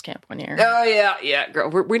at girls' camp one year. Oh yeah, girl.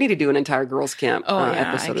 We need to do an entire girls' camp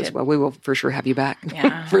episode as well. We will for sure have you back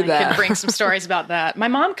for that. I could bring some stories about that. My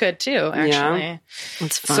mom could too, actually. Yeah.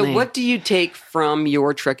 That's funny. So what do you take from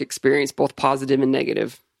your Trek experience, both positive and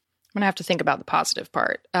negative? I'm going to have to think about the positive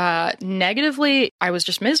part. Negatively, I was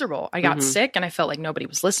just miserable. I got sick and I felt like nobody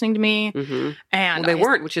was listening to me. And they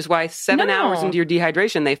weren't, which is why 7 hours into your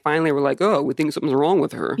dehydration, they finally were like, oh, we think something's wrong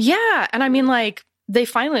with her. Yeah. And I mean, like, they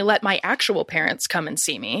finally let my actual parents come and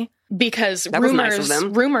see me because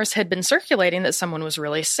rumors had been circulating that someone was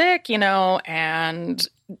really sick, you know, and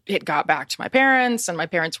it got back to my parents and my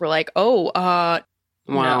parents were like, wow.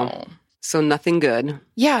 No. So nothing good.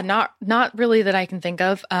 Yeah, not really that I can think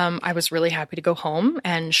of. I was really happy to go home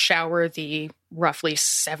and shower the roughly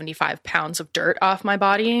 75 pounds of dirt off my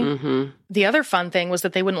body. The other fun thing was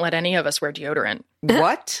that they wouldn't let any of us wear deodorant.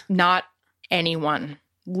 What? Not anyone.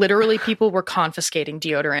 Literally, people were confiscating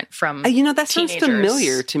deodorant from that teenagers. sounds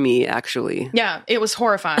familiar to me, actually. Yeah, it was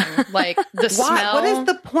horrifying. Like, the smell. What is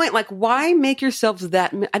the point? Like, why make yourselves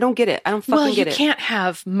that... I don't get it. I don't fucking get it. Well, you can't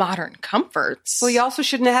have modern comforts. Well, you also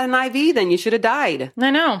shouldn't have had an IV then. You should have died.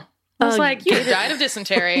 I know. I was like, you died of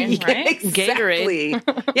dysentery, right? Exactly.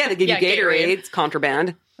 Yeah, they give you Gatorade. It's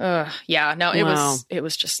contraband. Yeah, no, it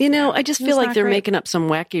was just... I just feel like they're making up some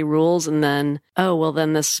wacky rules and then,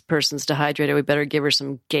 then this person's dehydrated. We better give her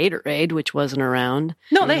some Gatorade, which wasn't around.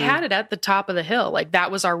 No, they had it at the top of the hill. Like, that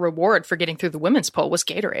was our reward for getting through the women's poll was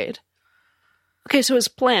Gatorade. Okay, so it was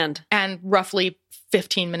planned. And roughly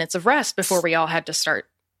 15 minutes of rest before we all had to start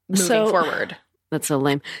moving forward. That's so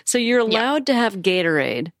lame. So you're allowed to have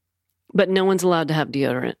Gatorade, but no one's allowed to have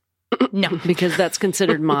deodorant. No. Because that's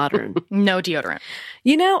considered modern. No deodorant.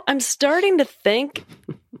 I'm starting to think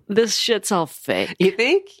this shit's all fake. You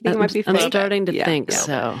think? It might be fake? I'm starting to think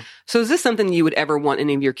so. So is this something you would ever want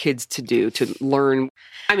any of your kids to do, to learn?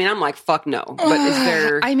 I mean, I'm like, fuck no. But is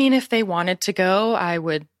there... I mean, if they wanted to go, I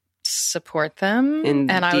would support them.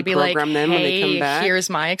 And I would be like, them when they come back? Here's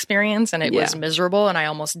my experience. And it was miserable and I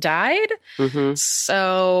almost died.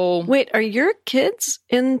 So... Wait, are your kids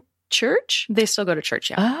in church? They still go to church,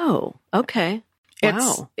 yeah. Oh, okay.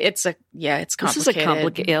 Wow. It's complicated. This is a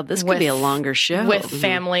complicated. Yeah, this could be a longer show with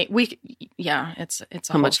family. It's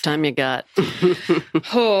how much time you got? She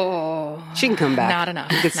can come back. Not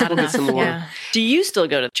enough. Not enough. Some more. Yeah. Do you still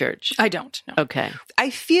go to church? I don't. No. Okay. I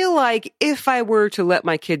feel like if I were to let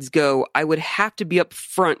my kids go, I would have to be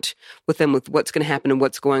upfront with them with what's going to happen and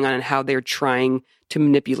what's going on and how they're trying to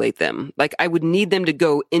manipulate them. Like, I would need them to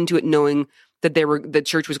go into it knowing that the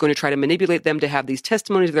church was going to try to manipulate them to have these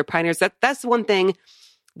testimonies of their pioneers. That's the one thing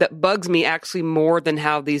that bugs me actually more than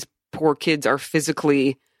how these poor kids are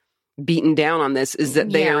physically beaten down on this, is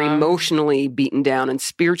that they are emotionally beaten down and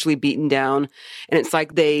spiritually beaten down. And it's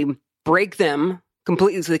like they break them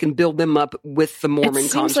completely so they can build them up with the Mormon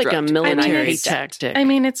construct. It seems like a military tactic. I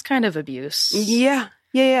mean, it's kind of abuse. Yeah.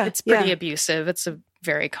 It's pretty abusive. It's a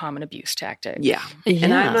very common abuse tactic. Yeah.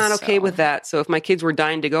 And I'm not okay with that. So if my kids were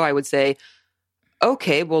dying to go, I would say,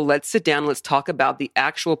 okay, well, let's sit down. Let's talk about the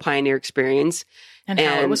actual pioneer experience. And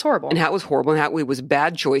how it was horrible. And how it was horrible. And how it was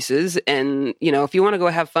bad choices. And, if you want to go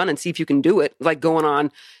have fun and see if you can do it, like going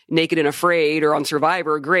on Naked and Afraid or on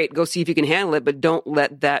Survivor, great. Go see if you can handle it. But don't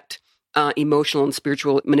let that emotional and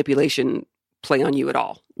spiritual manipulation play on you at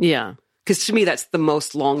all. Yeah. Because to me, that's the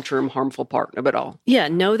most long-term harmful part of it all. Yeah.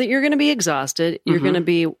 Know that you're going to be exhausted. You're going to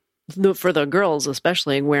be, for the girls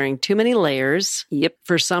especially, wearing too many layers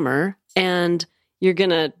for summer. And you're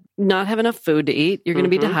going to not have enough food to eat. You're going to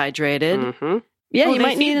be dehydrated. Yeah, you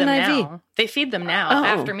might need an IV. Now. They feed them now.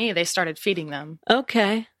 After me, they started feeding them.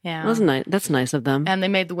 Okay. Yeah. That's nice. That's nice of them. And they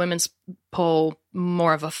made the women's pole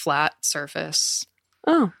more of a flat surface.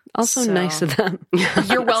 Oh, also nice of them.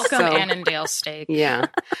 You're welcome, Annandale Steak. Yeah.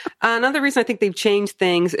 Another reason I think they've changed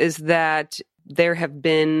things is that there have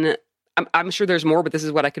been... I'm sure there's more, but this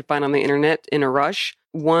is what I could find on the internet in a rush.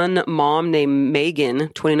 One mom named Megan,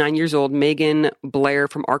 29 years old, Megan Blair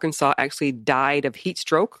from Arkansas, actually died of heat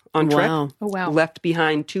stroke on Trek. Wow. Oh, wow. Left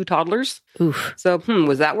behind 2 toddlers. Oof. So,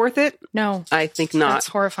 was that worth it? No. I think not. That's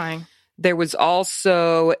horrifying. There was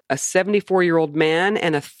also a 74-year-old man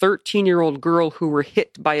and a 13-year-old girl who were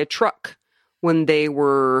hit by a truck when they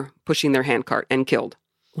were pushing their handcart and killed.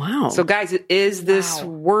 Wow. So, guys, is this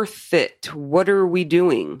worth it? What are we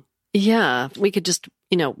doing? Yeah, we could just,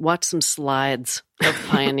 watch some slides of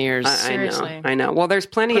pioneers. Seriously. I know. Well, there's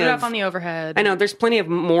plenty Put it up on the overhead. I know. There's plenty of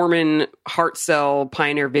Mormon heart cell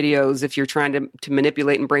pioneer videos. If you're trying to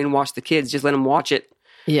manipulate and brainwash the kids, just let them watch it.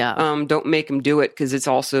 Yeah. Don't make them do it because it's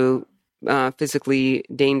also physically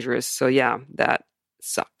dangerous. So yeah, that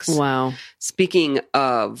sucks. Wow. Speaking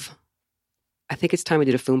of, I think it's time we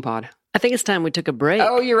did a Foom Pod. I think it's time we took a break.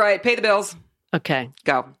 Oh, you're right. Pay the bills. Okay.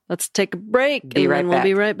 Go. Let's take a break. Be right then we'll back.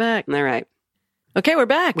 be right back. All right. Okay, we're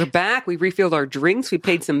back. We're back. We refilled our drinks. We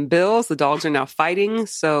paid some bills. The dogs are now fighting.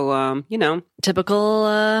 So,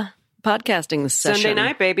 Typical podcasting session. Sunday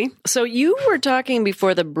night, baby. So you were talking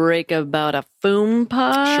before the break about a Foom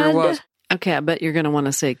Pod. Sure was. Okay, I bet you're going to want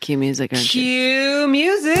to say cue music, aren't you? Cue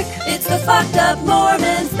music. It's the fucked up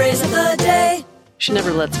Mormon phrase of the day. She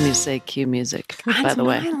never lets me say cue music, by the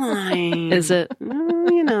way. Line. Is it?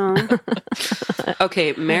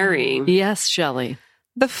 Okay, Mary. Yes, Shelley.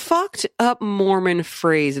 The fucked up Mormon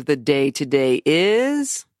phrase of the day today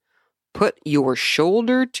is put your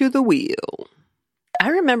shoulder to the wheel. I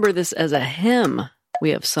remember this as a hymn we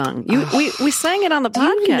have sung. We sang it on the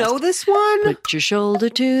podcast. Do you know this one? Put your shoulder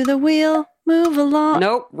to the wheel, move along.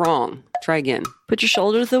 Nope, wrong. Try again. Put your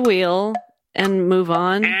shoulder to the wheel and move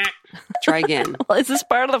on. Try again. Well, is this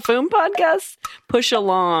part of the Foom podcast? Push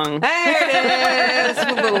along. There it is.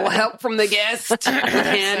 With a little help from the guest.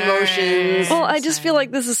 Hand motions. Well, I just feel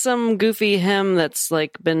like this is some goofy hymn that's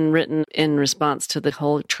like been written in response to the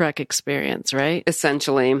whole Trek experience, right?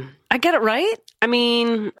 Essentially. I get it right? I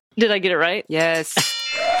mean, Did I get it right? yes.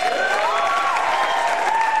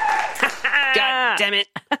 God damn it.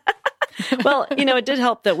 Well, it did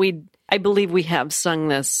help that I believe we have sung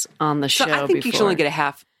this on the show So I think before. you should only get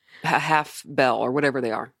a half bell or whatever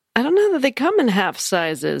they are. I don't know that they come in half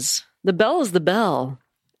sizes. The bell is the bell.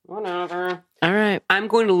 Whatever. All right. I'm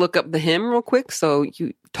going to look up the hymn real quick so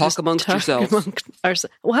you talk Just amongst talk yourselves.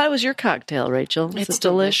 Well, how was your cocktail, Rachel? It's it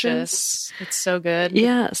delicious? It's so good.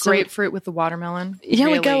 Yeah. So, Grapefruit with the watermelon. yeah,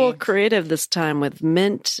 we got a Really- little creative this time with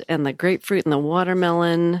mint and the grapefruit and the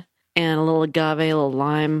watermelon and a little agave, a little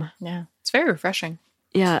lime. Yeah, it's very refreshing.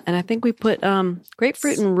 Yeah, and I think we put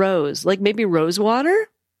grapefruit and rose, like maybe rose water.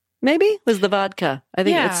 Maybe was the vodka. I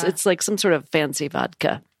think Yeah. it's like some sort of fancy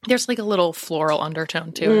vodka. There's like a little floral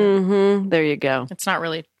undertone to it. Mm-hmm. There you go. It's not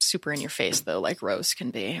really super in your face though, like rose can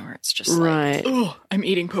be, where it's just Right. like, oh, I'm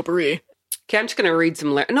eating potpourri. Okay, I'm just going to read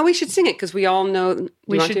some lyrics. No, we should sing it because we all know. You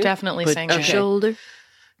We want should to? definitely Put sing your it. shoulder.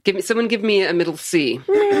 Someone give me a middle C.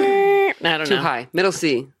 I don't Too know. high. Middle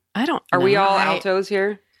C. I don't. Are we know. all I- altos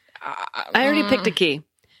here? I already picked a key.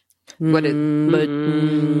 What is?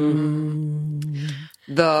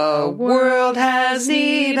 The world has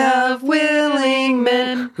need of willing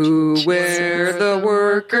men who wear the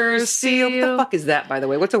worker's seal. What the fuck is that, by the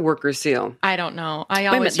way? What's a worker's seal? I don't know. I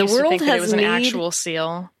minute, always the used to world think that it has was an need- actual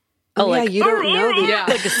seal. Oh, yeah, like- you don't know the. Yeah.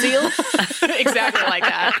 Like a seal. Exactly like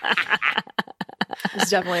that. It's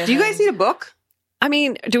definitely. Do you guys need a book? I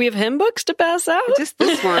mean, do we have hymn books to pass out? Just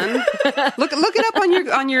this one. Look it up on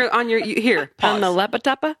your here. Pause. On the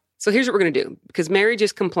lapatapa? So here's what we're gonna do because Mary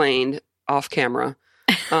just complained off camera.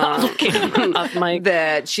 Off mic.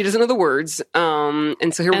 That she doesn't know the words.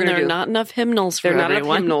 And so here we're And going to there do. are not enough hymnals for They're not enough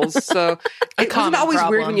everyone. hymnals. So it wasn't common always weird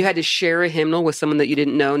problem. when you had to share a hymnal with someone that you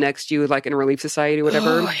didn't know next to you, like in a Relief Society or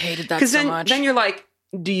whatever. Oh, I hated that Because so then, much. then you're like,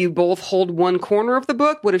 do you both hold one corner of the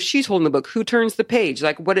book? What if she's holding the book? Who turns the page?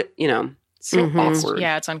 Like what? So awkward.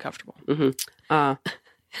 Yeah, it's uncomfortable. It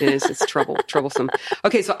is. It's troublesome.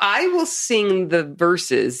 Okay, so I will sing the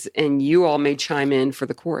verses, and you all may chime in for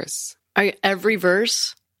the chorus. Every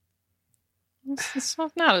verse? It's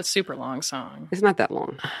not a super long song. It's not that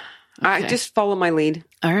long. All right, Okay. just follow my lead.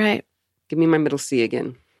 All right. Give me my middle C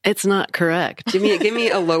again. It's not correct. Give me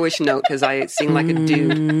a lowish note because I sing like a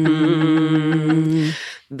dude.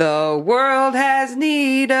 The world has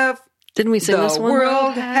need of. Didn't we sing The this one?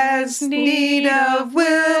 world has need of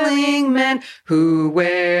willing men who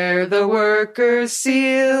wear the worker's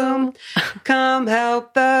seal. Come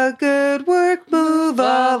help the good work move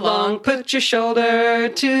along. Put your shoulder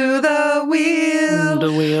to the wheel.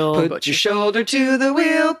 The wheel. Put your shoulder to the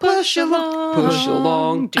wheel. Push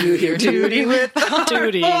along. Do your duty with the heart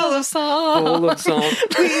Duty. full of song. Full of song.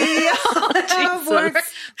 We all have work.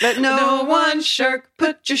 Let no one shirk.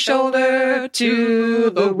 Put your shoulder to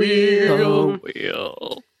the wheel.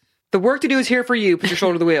 The work to do is here for you. Put your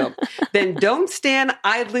shoulder to the wheel. Then don't stand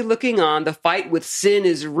idly looking on. The fight with sin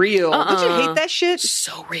is real. Don't you hate that shit?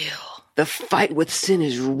 So real. The fight with sin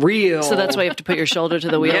is real. So that's why you have to put your shoulder to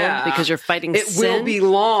the wheel Yeah. because you're fighting it sin. will be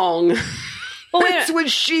long. Well, wait, That's what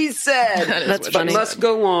she said. That's But funny. must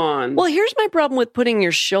go on. Well, here's my problem with putting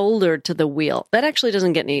your shoulder to the wheel. That actually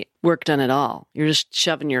doesn't get any work done at all. You're just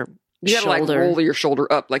shoving your you gotta shoulder. like roll your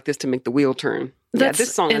shoulder up like this to make the wheel turn. That's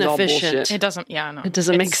this song is all inefficient. bullshit. It doesn't. Yeah, no. It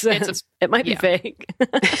doesn't make It's- sense. It might be yeah. fake.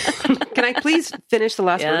 Can I please finish the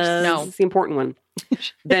last verse? Yes. No. It's the important one.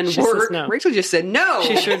 Then She says work. no. Rachel just said no.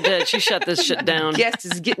 She sure did. She shut this shit down. Guest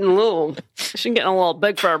is getting a little. She's getting a little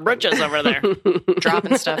big for her britches over there.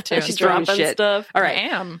 dropping stuff too. She's throwing dropping shit. stuff. All I right.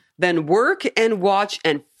 am. Then work and watch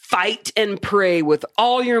and fight and pray with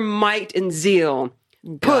all your might and zeal.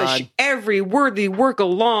 Push God. every worthy work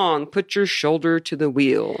along. Put your shoulder to the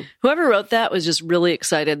wheel. Whoever wrote that was just really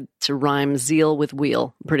excited to rhyme zeal with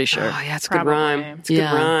wheel. I'm pretty sure. Oh, yeah, it's a good Probably. rhyme. It's a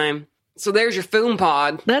Yeah. good rhyme. So there's your Foom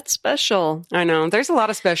Pod. That's special. I know. There's a lot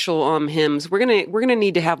of special hymns. We're gonna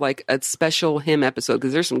need to have like a special hymn episode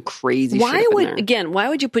because there's some crazy Why shit up in would there. again? Why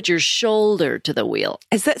would you put your shoulder to the wheel?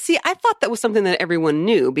 Is that see? I thought that was something that everyone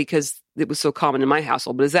knew because it was so common in my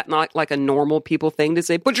household. But is that not like a normal people thing to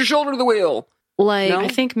say? Put your shoulder to the wheel. Like, No? I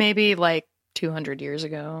think maybe like 200 years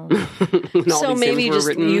ago. When all so these maybe hymns were just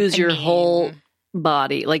written. use your I mean- whole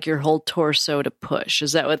body, like your whole torso to push.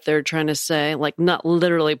 Is that what they're trying to say? Like, not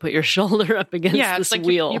literally put your shoulder up against Yeah, this it's like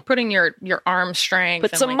wheel. you're putting your arm strength.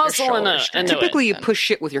 Put and, some like, muscle your in shoulder it, strength. into it. Typically, you push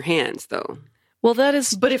shit with your hands, though. Well, that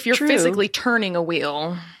is. But if you're true. physically turning a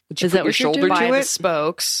wheel Would you Is put that your what you're shoulder doing? to by the it?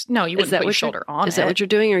 spokes, no, you Is wouldn't that put your what shoulder you're, on Is it. that what you're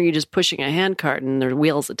doing, or are you just pushing a hand cart and there are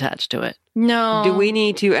wheels attached to it? No. Do we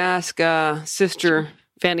need to ask Sister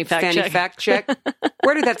Fanny fact Fanny check. Fact Check?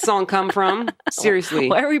 Where did that song come from? Seriously.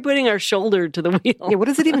 Why are we putting our shoulder to the wheel? Yeah, what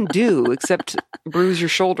does it even do except bruise your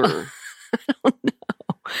shoulder?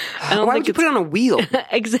 I don't Why think would you put it on a wheel?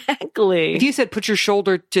 exactly. If you said put your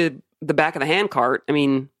shoulder to the back of the hand cart, I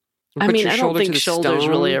mean, I put mean, your I don't shoulder to think the shoulders stone.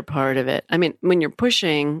 really are part of it. I mean, when you're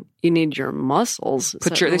pushing, you need your muscles. Is Put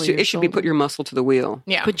that your, really it should be shoulder? put your muscle to the wheel.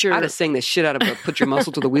 Yeah. Put your I'd have sang the shit out of a "Put Your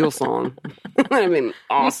Muscle to the Wheel" song. I mean,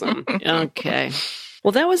 awesome. Okay.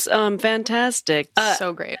 Well, that was fantastic.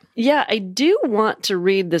 so great. Yeah, I do want to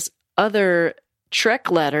read this other Trek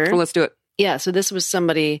letter. Well, let's do it. Yeah, so this was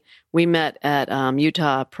somebody we met at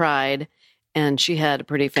Utah Pride, and she had a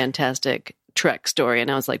pretty fantastic Trek story. And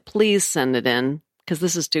I was like, please send it in, because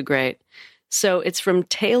this is too great. So it's from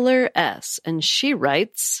Taylor S., and she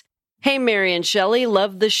writes, "Hey, Mary and Shelley,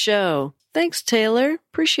 love the show." Thanks, Taylor.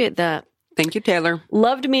 Appreciate that. Thank you, Taylor.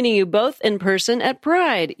 Loved meeting you both in person at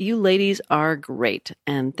Pride. You ladies are great.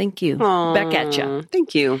 And thank you. Back at you. Aw,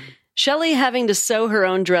 Thank you. Shelley having to sew her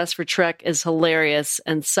own dress for Trek is hilarious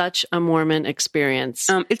and such a Mormon experience.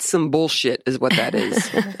 It's some bullshit, is what that is.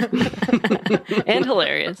 And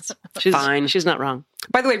hilarious. She's Fine. She's not wrong.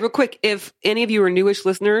 By the way, real quick, if any of you are newish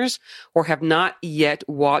listeners or have not yet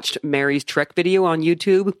watched Mary's Trek video on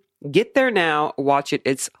YouTube, get there now. Watch it.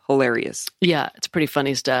 It's hilarious. Yeah, it's pretty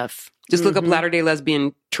funny stuff. Just look up Latter-day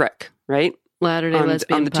Lesbian Trek, right? Latter-day On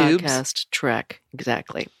Lesbian the tubes. Podcast Trek.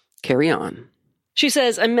 Exactly. Carry on. She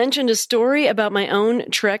says, I mentioned a story about my own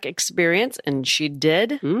Trek experience, and she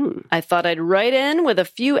did. I thought I'd write in with a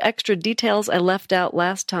few extra details I left out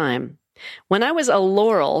last time. When I was a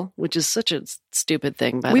Laurel, which is such a stupid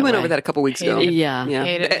thing, by the way. We went over that a couple weeks ago. Hate it. Yeah. Yeah.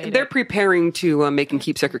 Hate it, hate They're it. preparing to make and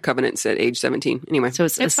keep sacred covenants at age 17. Anyway, So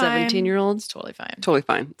it's a It's fine. 17-year-old? It's totally fine. totally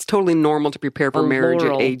fine. It's totally normal to prepare for A marriage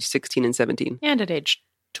Laurel. at age 16 and 17. And at age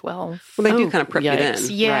 12. Well, they do Oh, kind of prep you yikes.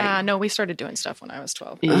 then. Yeah, Right. no, we started doing stuff when I was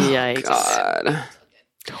 12. Yikes. God.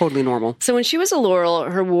 Totally normal. So when she was a Laurel,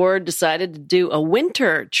 her ward decided to do a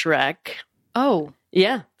winter trek. Oh,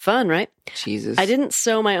 Yeah, fun, right? Jesus. I didn't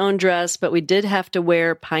sew my own dress, but we did have to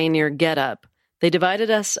wear pioneer getup. They divided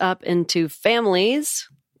us up into families,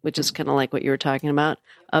 which is kind of like what you were talking about,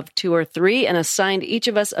 of 2 or 3, and assigned each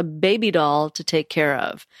of us a baby doll to take care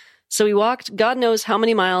of. So we walked God knows how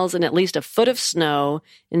many miles in at least a foot of snow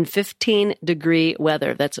in 15-degree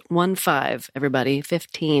weather. That's 15, everybody,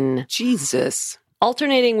 15. Jesus.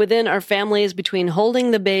 Alternating within our families between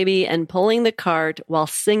holding the baby and pulling the cart while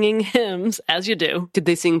singing hymns, as you do. Did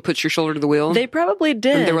they sing "Put Your Shoulder to the Wheel"? They probably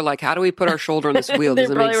did. And they were like, "How do we put our shoulder on this wheel?" They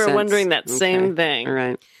Does it probably make were sense? wondering that same thing. All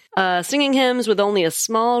right. Singing hymns with only a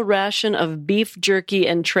small ration of beef jerky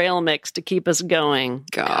and trail mix to keep us going.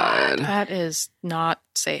 God. that is not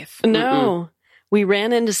safe. No, we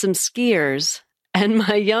ran into some skiers, and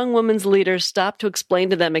my young woman's leader stopped to explain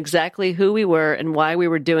to them exactly who we were and why we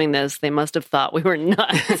were doing this. They must have thought we were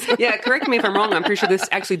nuts. Yeah, correct me if I'm wrong. I'm pretty sure this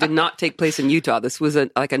actually did not take place in Utah. This was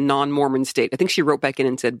like a non-Mormon state. I think she wrote back in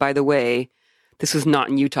and said, "By the way, this was not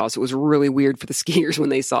in Utah, so it was really weird for the skiers when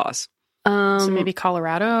they saw us." So maybe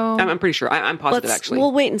Colorado. I'm pretty sure. I'm positive, actually.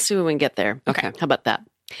 We'll wait and see when we get there. Okay. How about that?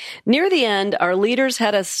 Near the end, our leaders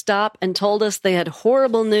had us stop and told us they had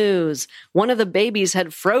horrible news. One of the babies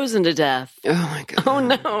had frozen to death. Oh my God. Oh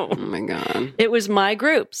no. Oh my God. It was my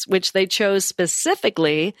group's, which they chose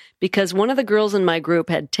specifically because one of the girls in my group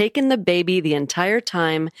had taken the baby the entire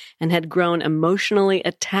time and had grown emotionally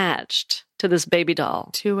attached to this baby doll.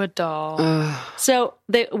 To a doll. So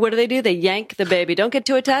what do? They yank the baby. Don't get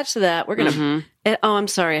too attached to that. We're going to... Oh, I'm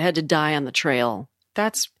sorry. I had to die on the trail.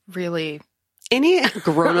 That's really... Any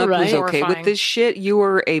grown-up Right. who's okay Horrifying. with this shit, you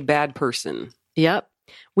are a bad person. Yep.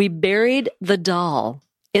 We buried the doll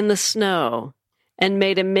in the snow and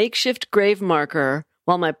made a makeshift grave marker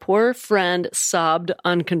while my poor friend sobbed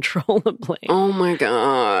uncontrollably. Oh my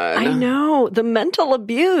God. I know. The mental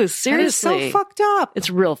abuse. That is Seriously. so fucked up. It's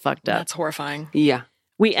real fucked up. That's horrifying. Yeah.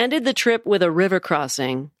 We ended the trip with a river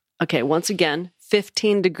crossing. Okay, once again,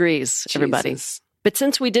 15 degrees, everybody. Jesus. But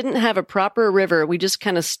since we didn't have a proper river, we just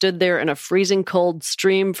kind of stood there in a freezing cold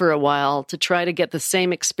stream for a while to try to get the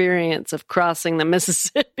same experience of crossing the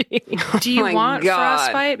Mississippi. Do you my want God.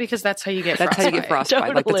 frostbite? Because that's how you get That's how frostbite. you get frostbite.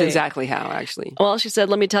 Like, that's Totally. exactly how, actually. Well, she said,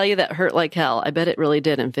 let me tell you, that hurt like hell. I bet it really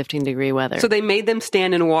did in 15-degree weather. So they made them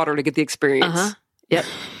stand in water to get the experience. Uh-huh. Yep.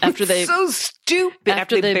 After they so stupid.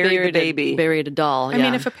 After they buried the baby. buried a doll. I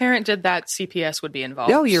mean, if a parent did that, CPS would be involved.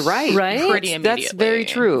 No, you're right. Right? Pretty immediately. That's very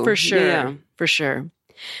true. For sure. Yeah. For sure.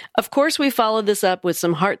 Of course, we followed this up with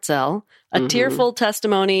some heart cell, a tearful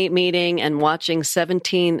testimony meeting, and watching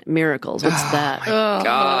 17 Miracles. What's that?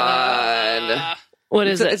 God. What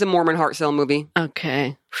is It's it? a Mormon heart cell movie.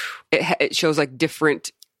 Okay. It shows like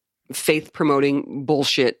different faith promoting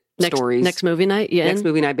bullshit stories. Next movie night? Yeah. Next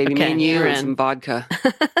movie night, baby. Okay, Me and you you're and in. some vodka.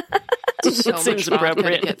 So much Seems vodka to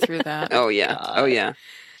appropriate. get through that. Oh, yeah. Oh, yeah.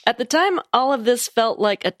 At the time, all of this felt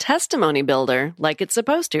like a testimony builder, like it's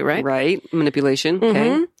supposed to, right? Right. Manipulation.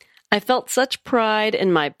 Okay. I felt such pride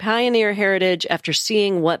in my pioneer heritage after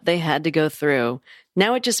seeing what they had to go through.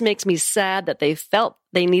 Now it just makes me sad that they felt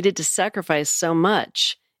they needed to sacrifice so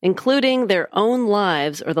much, including their own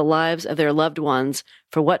lives or the lives of their loved ones,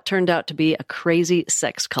 for what turned out to be a crazy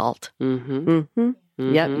sex cult. Yep,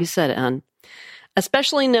 you said it, hon.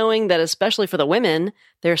 Especially knowing that, especially for the women,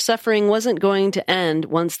 their suffering wasn't going to end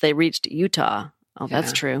once they reached Utah. Oh,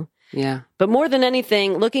 that's true. Yeah. But more than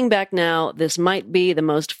anything, looking back now, this might be the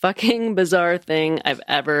most fucking bizarre thing I've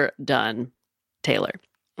ever done. Taylor.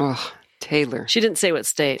 Oh, Taylor. She didn't say what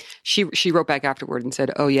state. She wrote back afterward and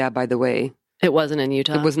said, oh, yeah, by the way, It wasn't in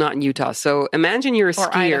Utah. it was not in Utah. So imagine you're a Or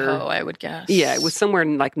skier. Idaho, I would guess. Yeah, it was somewhere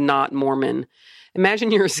like not Mormon.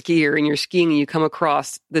 Imagine you're a skier and you're skiing and you come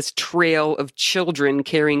across this trail of children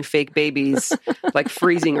carrying fake babies, like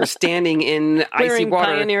freezing or standing in icy Wearing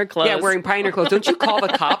water. Pioneer clothes. Yeah, wearing Pioneer clothes. Don't you call the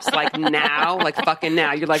cops like now, like fucking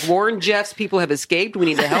now? You're like, Warren Jeffs people have escaped. We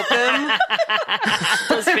need to help them.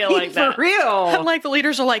 does feel like that. For real. I'm like, the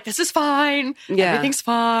leaders are like, this is fine. Yeah. Everything's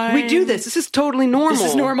fine. We do this. This is totally normal. This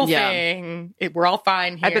is normal Yeah. thing. We're all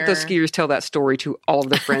fine here. I bet those skiers tell that story to all of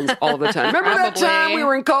their friends all the time. Remember that Probably. time we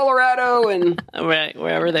were in Colorado and Right,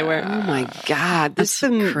 wherever they were. oh my God, this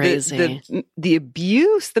That's is crazy. the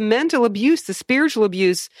abuse, the mental abuse, the spiritual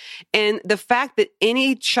abuse, and the fact that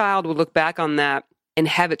any child would look back on that and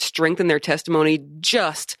have it strengthen their testimony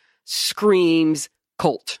just screams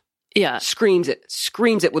cult. Yeah. Screams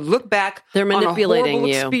it. Would look back They're on a manipulating horrible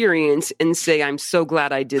you. experience and say, I'm so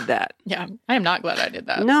glad I did that. Yeah, I am not glad I did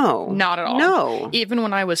that. No. Not at all. No. Even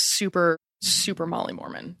when I was super, super Molly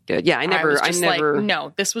Mormon. Good. Yeah, I was just never. like,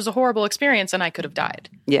 no, this was a horrible experience and I could have died.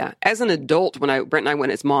 Yeah. As an adult, when Brent and I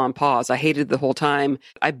went as Ma and Pa's, I hated it the whole time.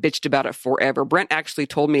 I bitched about it forever. Brent actually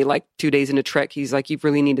told me like 2 days into Trek, he's like, you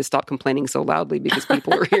really need to stop complaining so loudly because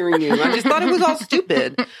people are hearing you. And I just thought it was all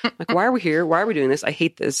stupid. Like, why are we here? Why are we doing this? I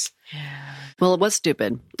hate this. Well, it was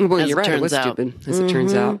stupid. Well, as you're it right. It turns was out. stupid, as it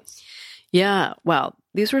turns out. Yeah. Wow.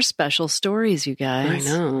 These were special stories, you guys.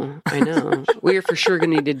 I know. We are for sure going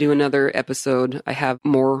to need to do another episode. I have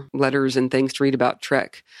more letters and things to read about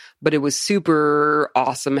Trek, but it was super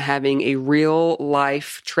awesome having a real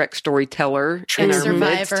life Trek storyteller Trek in our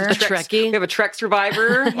survivor. midst. A Trekkie? We have a Trek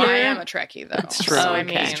survivor. Well, I here. am a Trekkie, though. That's true. So, I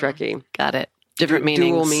Okay. mean, It's Trekkie. Got it. Different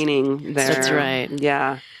meanings. Dual meaning there. That's right.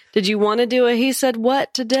 Yeah. Did you want to do a He Said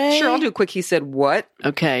What today? Sure, I'll do a quick He Said What?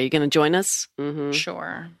 Okay. You going to join us?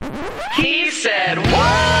 Sure. He said what?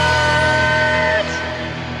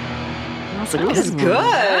 That's a That was good.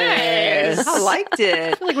 I liked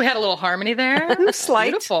it. I feel like we had a little harmony there. It was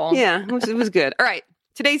slight. Beautiful. Yeah, it was good. All right.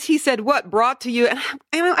 Today's He Said What brought to you, and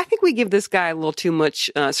I think we give this guy a little too much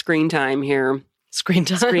screen time here. Screen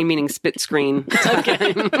time. Screen meaning spit screen.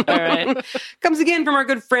 Okay. All right. Comes again from our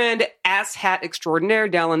good friend, Ass Hat Extraordinaire,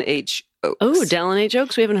 Dallin H. Oaks. Oh, Dallin H.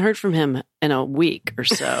 Oaks. We haven't heard from him in a week or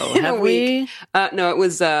so. In a Have week. No, it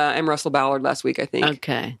was M. Russell Ballard last week, I think. we?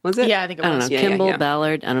 Okay. Was it? Yeah, I think it I don't was. know. Yeah, Kimball, yeah.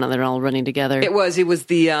 Ballard. I don't know. They're all running together. It was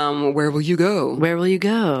the Where Will You Go? Where will you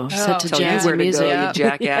go? Set to Tell you jazz where to music. go, Yeah. you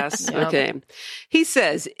jackass. Yep. Okay. He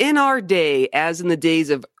says, in our day, as in the days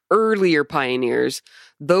of earlier pioneers,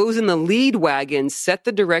 those in the lead wagons set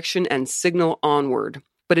the direction and signal onward.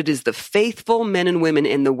 But it is the faithful men and women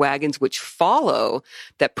in the wagons which follow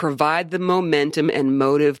that provide the momentum and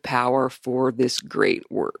motive power for this great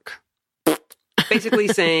work. Basically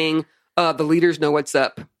saying, the leaders know what's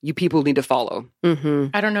up. You people need to follow. Mm-hmm.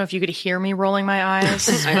 I don't know if you could hear me rolling my eyes,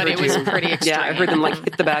 I but heard it was you. pretty extreme. Yeah, I heard them like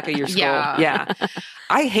hit the back of your skull. Yeah.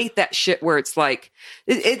 I hate that shit where it's like,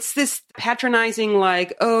 it's this patronizing,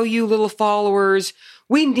 like, oh, you little followers,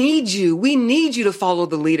 we need you. We need you to follow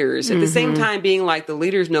the leaders. At the same time being like, the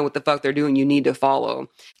leaders know what the fuck they're doing. You need to follow.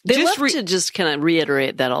 They Just love to just kind of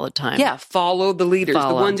reiterate that all the time. yeah, follow the leaders,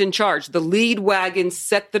 Follow. the ones in charge. The lead wagon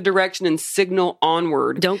set the direction and signal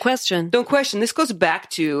onward. Don't question. Don't question. This goes back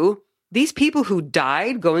to these people who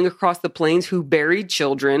died going across the plains, who buried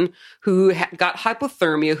children, who got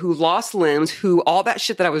hypothermia, who lost limbs, who all that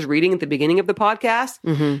shit that I was reading at the beginning of the podcast,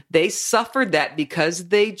 they suffered that because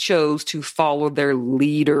they chose to follow their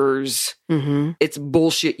leaders. It's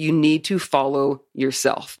bullshit. You need to follow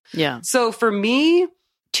yourself. Yeah. So for me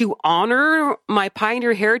to honor my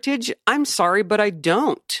pioneer heritage, I'm sorry, but I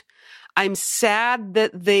don't. I'm sad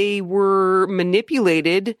that they were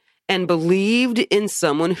manipulated and believed in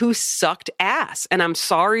someone who sucked ass. And I'm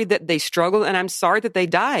sorry that they struggled, and I'm sorry that they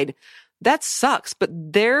died. That sucks, but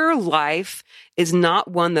their life is not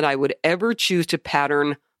one that I would ever choose to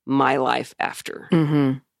pattern my life after.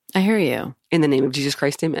 Mm-hmm. I hear you. In the name of Jesus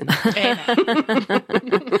Christ, amen.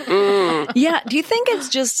 Yeah. Do you think it's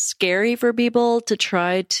just scary for people to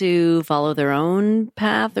try to follow their own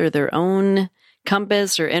path or their own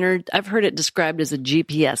compass or inner? I've heard it described as a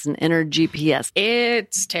GPS, an inner GPS.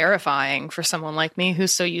 It's terrifying for someone like me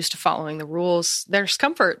who's so used to following the rules. There's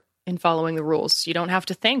comfort in following the rules. You don't have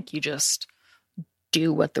to think. You just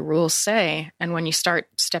do what the rules say. And when you start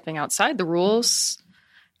stepping outside the rules,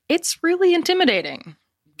 it's really intimidating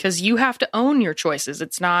because you have to own your choices.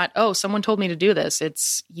 It's not, oh, someone told me to do this.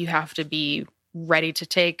 It's you have to be ready to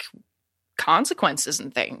take consequences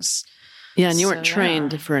and things. Yeah. And you So, weren't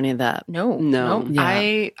trained yeah. for any of that. No. Yeah.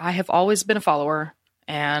 I have always been a follower.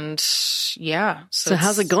 And yeah. So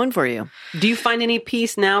how's it going for you? Do you find any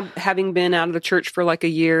peace now, having been out of the church for like a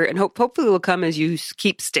year, and hopefully it will come as you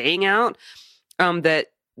keep staying out, that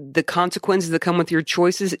the consequences that come with your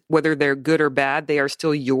choices, whether they're good or bad, they are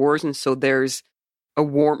still yours. And so there's a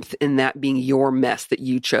warmth in that being your mess that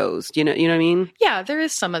you chose. You know what I mean? Yeah, there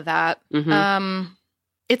is some of that. Mhm.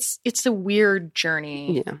 It's a weird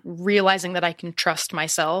journey, Yeah. realizing that I can trust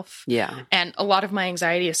myself. Yeah. And a lot of my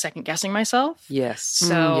anxiety is second guessing myself. Yes.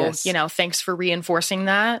 So, Yes. thanks for reinforcing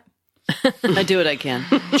that. I do what I can.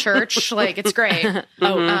 Church, like, it's great.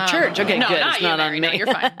 Oh, church. Okay, no, good. Not It's you, not on Mary. No, me. you're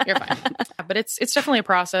fine. You're fine. But it's definitely a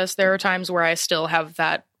process. There are times where I still have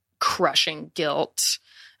that crushing guilt.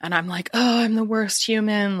 And I'm like, oh, I'm the worst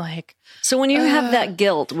human. Like, So when you have that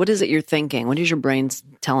guilt, what is it you're thinking? What is your brain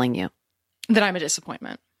telling you? that I'm a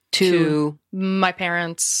disappointment. To My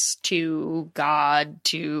parents, to God,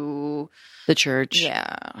 to The church.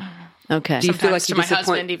 yeah. Okay. Do you feel like Sometimes you to my disappoint-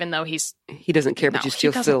 husband, even though he's he doesn't care, but No, you he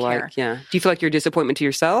still doesn't feel care. like, yeah. Do you feel like you're a disappointment to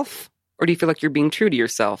yourself, or do you feel like you're being true to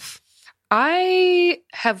yourself? I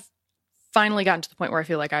have finally gotten to the point where I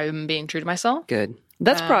feel like I'm being true to myself. Good.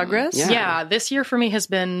 That's progress. yeah. Yeah, this year for me has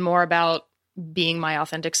been more about being my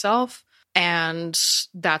authentic self. And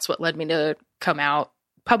that's what led me to come out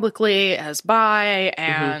publicly as bi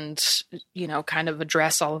and, kind of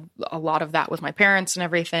address a lot of that with my parents and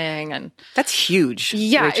everything. And That's huge.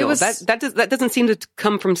 Yeah, Rachel. it was- that doesn't seem to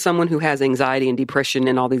come from someone who has anxiety and depression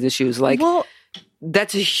and all these issues. Like, well,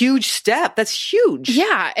 that's a huge step. That's huge.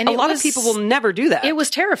 yeah. And a lot of people will never do that. It was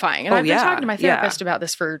terrifying. And Oh, I've been yeah, talking to my yeah. therapist about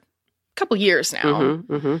this for a couple years now.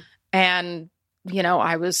 Mm-hmm. And,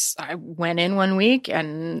 I went in one week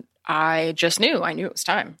and I just knew. I knew it was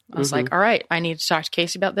time. I was like, all right, I need to talk to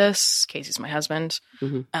Casey about this. Casey's my husband.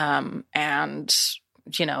 And,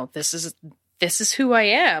 this is who I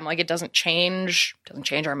am. Like, it doesn't change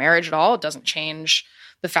our marriage at all. It doesn't change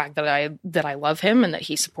the fact that I love him and that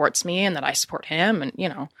he supports me and that I support him. And,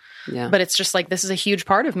 Yeah. but it's just like, this is a huge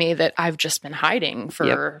part of me that I've just been hiding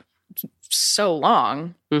for so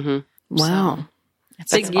long. Mm-hmm. Wow.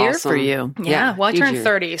 It's Big year awesome. for you. Yeah. Well, I huge turned year.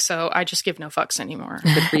 30, so I just give no fucks anymore.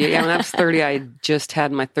 Good for you. Yeah, when I was 30, I just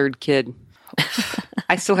had my third kid.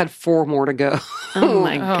 I still had 4 more to go. Oh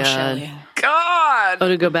my Oh, God. Shelley. God. Oh,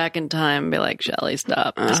 to go back in time and be like, Shelly,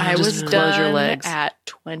 stop. I was just close your done legs. at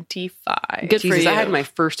 25. Good for Jesus, you. I had my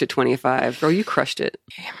first at 25. Girl, you crushed it.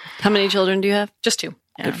 How many children do you have? Just 2.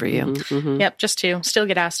 Yeah. Good for you. Yep, just 2. Still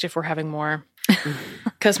get asked if we're having more.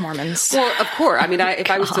 Because Mormons. Well, of course. I mean, if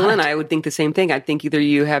I was still in, I would think the same thing. I'd think either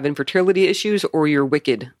you have infertility issues or you're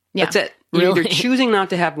wicked. Yeah. That's it. You're Really? either choosing not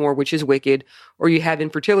to have more, which is wicked, or you have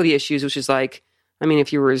infertility issues, which is like, I mean,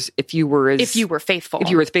 if you were faithful, if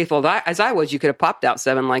you were as faithful as I was, you could have popped out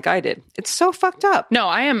 7 like I did. It's so fucked up. No,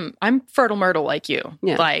 I'm fertile myrtle like you.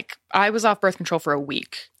 Yeah. Like, I was off birth control for a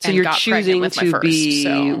week. So and you're got pregnant choosing with my to first, be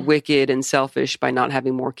so. wicked and selfish by not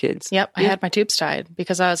having more kids. Yep, I had my tubes tied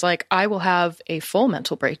because I was like, I will have a full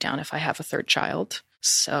mental breakdown if I have a third child.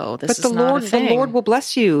 So this But is not a thing. the Lord will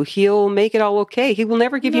bless you. He'll make it all okay. He will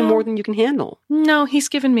never give you more than you can handle. No, he's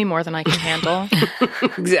given me more than I can handle.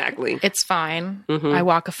 Exactly. It's fine. Mm-hmm. I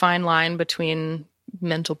walk a fine line between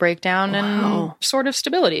mental breakdown and sort of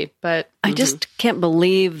stability. But I just can't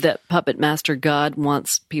believe that Puppet Master God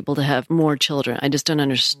wants people to have more children. I just don't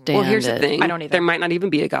understand Well, here's it. the thing. I don't either. There might not even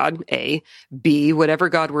be a God, A. B, whatever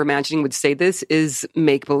God we're imagining would say this is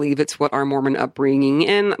make-believe. It's what our Mormon upbringing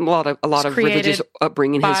and a lot of religious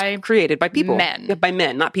upbringing by has created by people. men. Yeah, by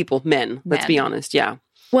men, not people, men. Let's be honest. Yeah.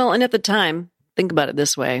 Well, and at the time, think about it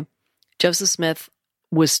this way. Joseph Smith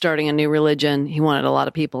was starting a new religion. He wanted a lot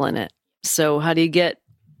of people in it. So how do you get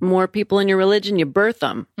more people in your religion? You birth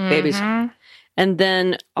them. Babies. And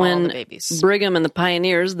then All when the babies. Brigham and the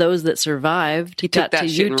pioneers, those that survived, He took got that to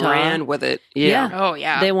shit Utah, and ran with it. Yeah. Oh,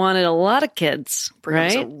 yeah. they wanted a lot of kids,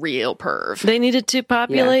 Brigham's right? a real perv. They needed to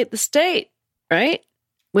populate the state, right?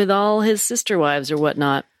 With all his sister wives or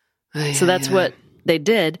whatnot. So that's what they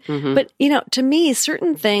did. Mhm. But, to me,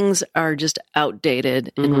 certain things are just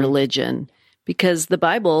outdated in religion because the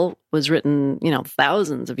Bible was written,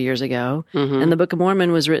 thousands of years ago, and the Book of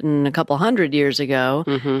Mormon was written a couple hundred years ago.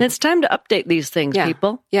 And it's time to update these things, Yeah.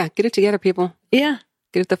 people. Yeah. Get it together, people. Yeah.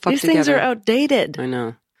 Get it the fuck These together. things are outdated. I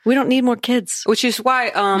know. We don't need more kids. Which is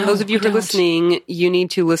why those of you we who are don't. listening, you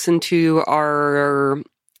need to listen to our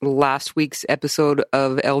last week's episode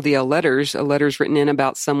of LDL Letters, a letters written in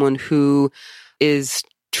about someone who is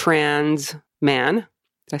trans man.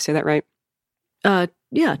 Did I say that right?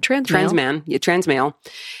 Yeah, trans male. Trans male,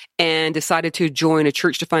 and decided to join a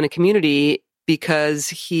church to find a community because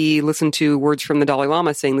he listened to words from the Dalai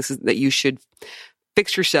Lama saying that you should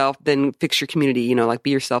fix yourself, then fix your community, like be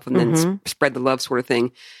yourself and then spread the love sort of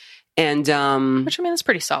thing. And Which, I mean, is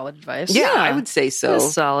pretty solid advice. yeah, I would say so.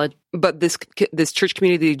 That's solid. But this church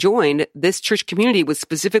community he joined, this church community was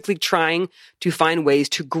specifically trying to find ways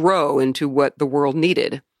to grow into what the world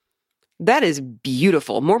needed. That is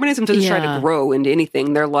beautiful. Mormonism doesn't try Yeah. to grow into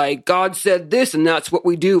anything. They're like, God said this and that's what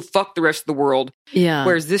we do. Fuck the rest of the world. Yeah.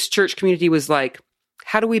 Whereas this church community was like,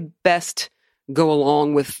 how do we best go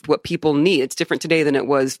along with what people need? It's different today than it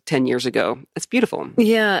was 10 years ago. It's beautiful.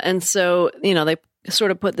 Yeah. And so, they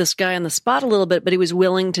sort of put this guy on the spot a little bit, but he was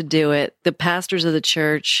willing to do it. The pastors of the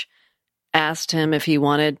church asked him if he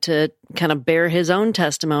wanted to kind of bear his own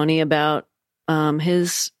testimony about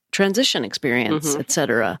his transition experience, et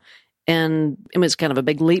cetera. And it was kind of a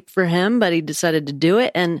big leap for him, but he decided to do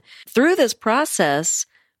it. And through this process,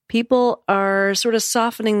 people are sort of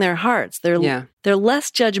softening their hearts. They're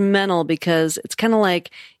less judgmental because it's kind of like,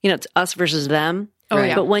 it's us versus them. Oh,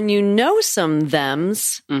 yeah. But when you know some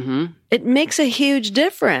thems, it makes a huge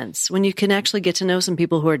difference when you can actually get to know some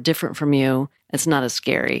people who are different from you. It's not as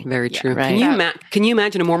scary. Very true. right. Can you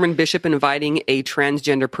imagine a Mormon bishop inviting a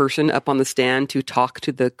transgender person up on the stand to talk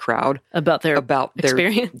to the crowd About their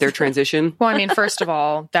experience. their transition? Well, I mean, first of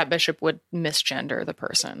all, that bishop would misgender the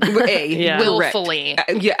person. Yeah. Correct. Willfully.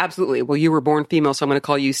 Yeah, absolutely. Well, you were born female, so I'm going to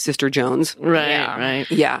call you Sister Jones. Right, Yeah. right.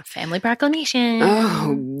 Yeah. Family proclamation.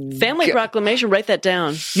 Oh, Family proclamation, write that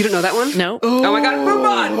down. you don't know that one? No. Oh my God, move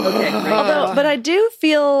on. Okay. Great. Although, but I do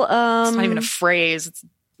feel It's not even a phrase. It's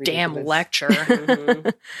a damn Ridiculous.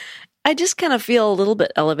 lecture. I just kind of feel a little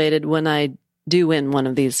bit elevated when I do win one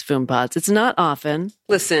of these Foom Pods. It's not often.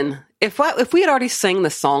 Listen, if we had already sang the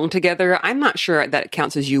song together, I'm not sure that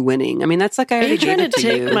counts as you winning. I mean, that's like I Are you already gave trying to it to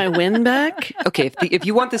take you. my win back? Okay, if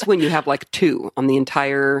you want this win, you have like 2 on the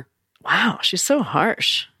entire. Wow, she's so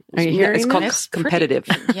harsh. Are you Yeah, hearing it's called this? competitive.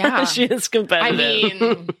 Yeah. She is I competitive.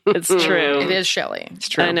 mean, it's true. it is Shelley. It's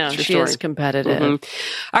true. I know, It's your she story. is competitive. Mhm.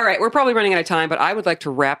 All right, we're probably running out of time, but I would like to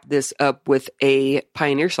wrap this up with a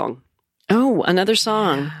Pioneer song. Oh, another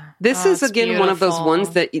song. This Oh, is, it's again, one of those beautiful. ones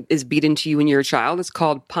that is beat into you when you're a child. It's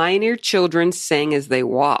called Pioneer Children Sang as They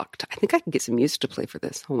Walked. I think I can get some music to play for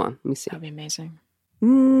this. Hold on. Let me see. That'd be amazing.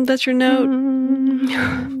 That's your note.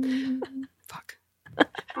 Fuck.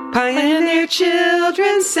 Pioneer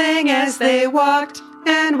children sang as they walked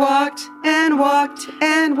and walked and walked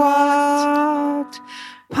and walked.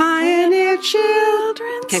 Pioneer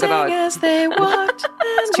children Can't go that sang way. as they walked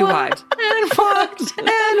and too high. And walked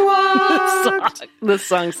and walked. The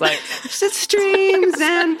song's like, Sit streams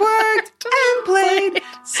and worked and played.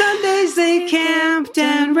 Sundays they camped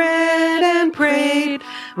and read and prayed.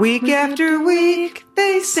 Week after week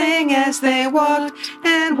they sang as they walked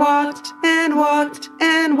and walked and walked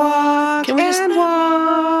and walked Can we just- and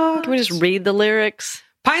walked. can we just read the lyrics?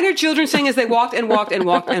 Pioneer children sang as they walked and walked and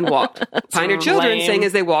walked and walked. Pioneer children lame. sang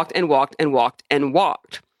as they walked and walked and walked and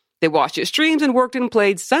walked. They watched at streams and worked and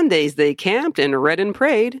played. Sundays they camped and read and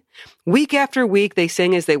prayed. Week after week they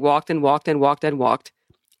sang as they walked and walked and walked and walked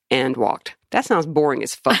and walked. That sounds boring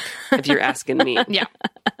as fuck if you're asking me. Yeah.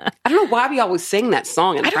 I don't know why we always sing that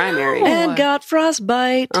song in primary. And got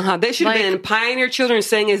frostbite. They should have been Pioneer children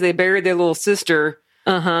sang as they buried their little sister.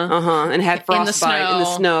 And had frostbite in the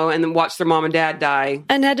snow and then watched their mom and dad die.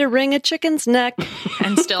 And had to wring a chicken's neck.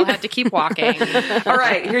 And still had to keep walking. All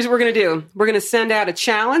right, here's what we're going to do. We're going to send out a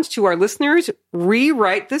challenge to our listeners,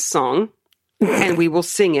 rewrite this song, and we will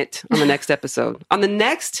sing it on the next episode. On the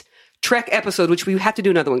next Trek episode, which we have to do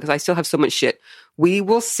another one because I still have so much shit, we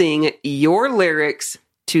will sing your lyrics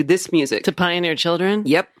to this music. To Pioneer Children?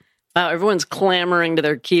 Yep. Wow, everyone's clamoring to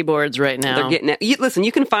their keyboards right now. They're getting it. Listen,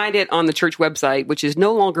 you can find it on the church website, which is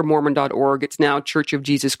no longer Mormon.org. It's now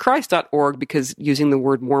churchofjesuschrist.org because using the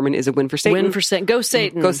word Mormon is a win for Satan. Win for Satan. Go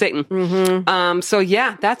Satan. Go Satan. So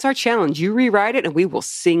yeah, that's our challenge. You rewrite it and we will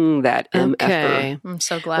sing that MFer. Okay. I'm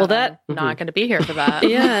so glad Well, I'm not going to be here for that.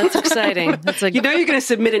 Yeah, it's exciting. That's a, You know you're going to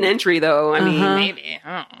submit an entry though. I mean, Maybe.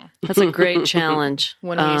 I don't know. that's a great challenge.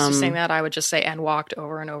 When we used to sing that, I would just say, and walked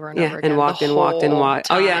over and over and yeah, over again. and walked the and walked and whole walked.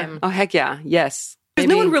 Oh yeah. time. Oh heck yeah. Yes. Because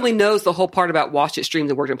no one really knows the whole part about watched it, streamed,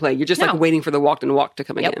 and worked and played. You're just like No. waiting for the walked and walked to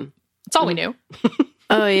come again. That's all we knew.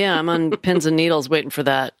 Oh, yeah. I'm on pins and needles waiting for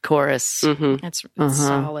that chorus. It's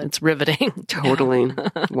solid. It's riveting. Totally.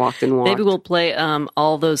 Walked and walked. Maybe we'll play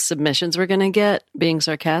all those submissions we're going to get, being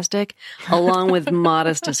sarcastic, along with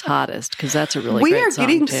Modest is Hottest, because that's a really we great are song,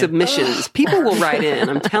 getting too. submissions. People will write in.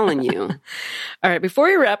 I'm telling you. All right, before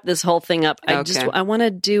we wrap this whole thing up, Okay. I want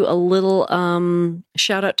to do a little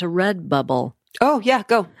shout out to Redbubble. Oh yeah,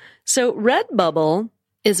 go. So Redbubble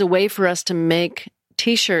is a way for us to make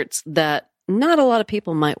T-shirts that not a lot of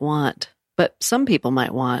people might want, but some people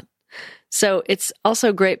might want. So it's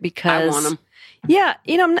also great because I want them. Yeah,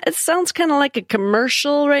 it sounds kind of like a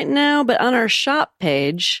commercial right now, but on our shop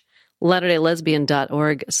page,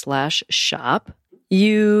 LatterdayLesbian.org/shop,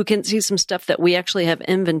 you can see some stuff that we actually have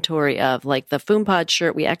inventory of, like the FoomPod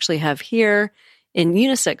shirt we actually have here in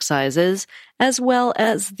unisex sizes, as well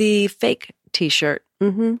as the fake T-shirt.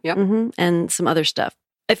 Yep. And some other stuff.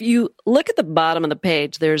 If you look at the bottom of the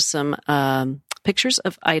page, there's some pictures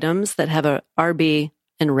of items that have a RB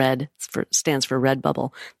in red, stands for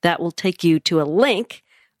Redbubble. That will take you to a link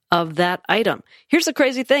of that item. Here's the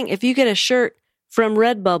crazy thing. If you get a shirt from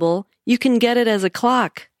Redbubble, you can get it as a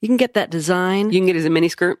clock. You can get that design. You can get it as a mini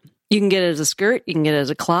skirt, You can get it as a skirt. You can get it as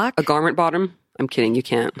a clock. a garment bottom. I'm kidding. You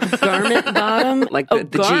can't. Garment bottom. Like the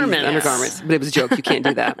jeans, garments. the undergarments. But it was a joke. You can't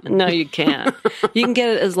do that. No, you can't. You can get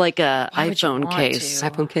it as like a Why would you iPhone want case. to?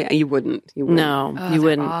 iPhone case. You wouldn't. You wouldn't. No, Oh, you they're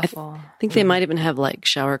wouldn't. awful. I think they might even have like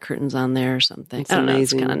shower curtains on there or something. It's I don't know.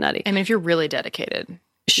 amazing. It's kind of nutty. I mean, if you're really dedicated,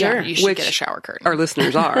 Sure. you should Which get a shower curtain. Our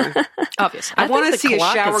listeners are. Obviously. I want to think the see a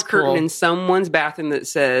clock shower is curtain cool. in someone's bathroom that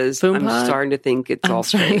says, Foom I'm pod? starting to think it's all I'm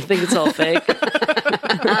starting to fake. think it's all fake.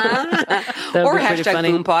 That would Or be pretty hashtag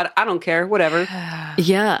funny. FoomPod. I don't care. Whatever.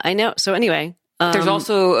 Yeah, I know. So anyway, There's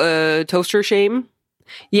also a toaster shame.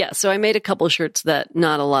 yeah. So I made a couple shirts that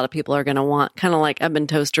not a lot of people are going to want. Kind of like I've been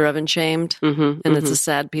toaster oven shamed, and it's a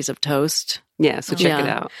sad piece of toast. Yeah, so check it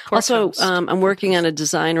Yeah. out. Also, toast. I'm working on a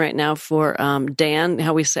design right now for Dan.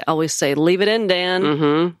 How we always say, "Leave it in,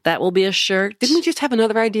 Dan." That will be a shirt. Didn't we just have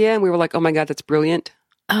another idea? And we were like, oh my God, that's brilliant.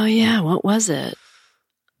 Oh yeah, what was it?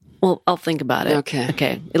 Well, I'll think about it.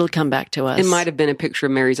 Okay. It'll come back to us. It might have been a picture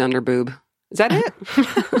of Mary's underboob. Is that it?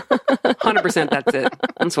 100% that's it.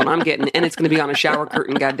 That's what I'm getting. And it's going to be on a shower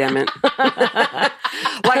curtain, goddammit.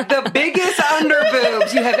 Like the biggest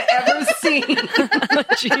underboobs you have ever seen.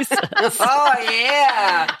 Jesus. Oh,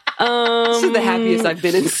 yeah. This is the happiest I've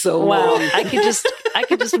been in so Wow. long. I could just I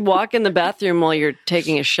could just walk in the bathroom while you're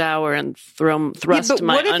taking a shower and thrust but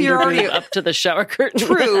my what if you're already- underboob up to the shower curtain.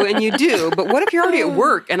 True, and you do. But what if you're already at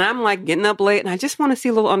work and I'm like getting up late and I just want to see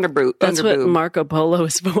a little underboob? That's what Marco Polo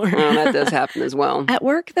is for. Oh, that does happen as well. At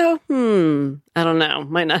work, though? I don't know.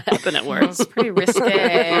 Might not happen at work. It's pretty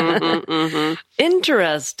risque.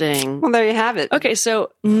 Interesting. Well, there you have it. Okay,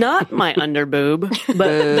 so not my underboob, but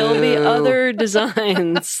there'll be other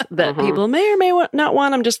designs that people may or may not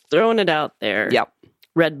want. I'm just throwing it out there. Yep.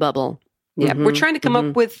 Redbubble. Yeah. We're trying to come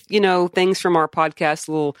up with, things from our podcast,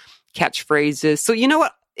 little catchphrases. So you know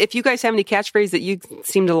what? If you guys have any catchphrases that you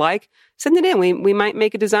seem to like, send it in. We might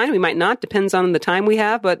make a design. We might not. Depends on the time we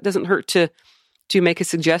have, but it doesn't hurt to make a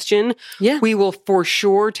suggestion. Yeah. We will for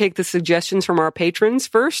sure take the suggestions from our patrons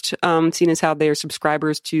first, seeing as how they are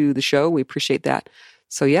subscribers to the show. We appreciate that.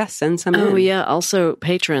 So yeah, send some in. Oh, yeah. Also,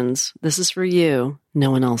 patrons, this is for you.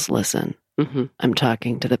 No one else listen. I'm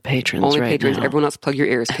talking to the patrons Only right patrons. now. Everyone else plug your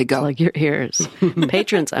ears. Okay, go. Plug your ears.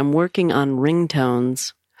 Patrons, I'm working on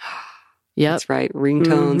ringtones. Yep. That's right.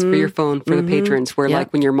 Ringtones for your phone for the patrons, where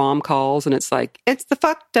like when your mom calls and it's like, it's the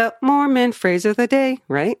fucked up Mormon phrase of the day,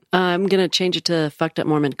 right? I'm going to change it to fucked up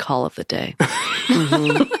Mormon call of the day.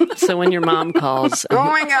 So when your mom calls, Oh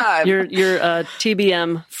my God. your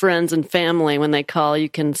TBM friends and family, when they call, you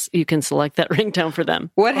can select that ringtone for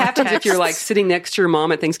them. What happens if you're like sitting next to your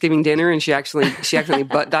mom at Thanksgiving dinner and she accidentally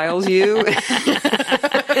butt dials you?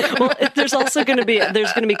 Well, there's also going to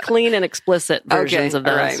be clean and explicit versions of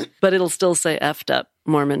those, all right. but it'll still say effed up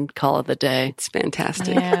Mormon call of the day. It's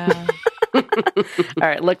fantastic. Yeah. All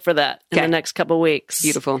right, look for that in Okay. the next couple weeks.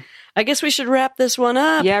 Beautiful. I guess we should wrap this one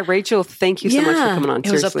up. Yeah, Rachel, thank you so much for Yeah. coming on.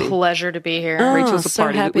 It was Seriously. a pleasure to be here. Oh, Rachel's a so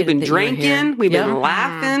party. happy We've been that you were here. drinking. We've been Yep.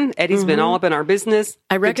 laughing. Eddie's been all up in our business.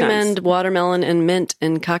 I Good times. recommend watermelon and mint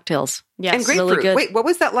in cocktails. Yes. And grapefruit. Really good. Wait, what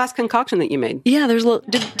was that last concoction that you made? Yeah, there's a little.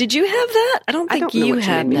 Did you have that? I don't I think don't know you what you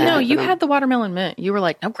had made me that. have. No, you but, had the watermelon mint. You were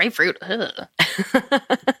like, no, grapefruit. Ugh.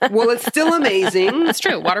 Well, it's still amazing. That's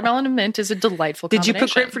true. Watermelon and mint is a delightful Did you combination.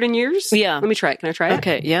 put grapefruit in yours? Yeah. Let me try it. Can I try it?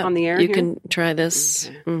 Okay, yeah. On the air You here? can try this.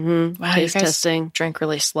 Wow, Taste you guys testing. drink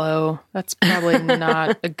really slow. That's probably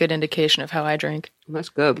not a good indication of how I drink. That's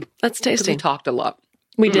good. That's 'Cause we tasty. talked a lot.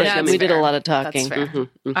 We did. That's We did a fair. lot of talking. That's fair.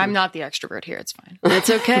 I'm not the extrovert here. It's fine. It's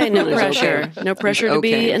okay. No It's pressure. okay. No pressure to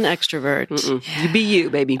be Okay. an extrovert. You be you,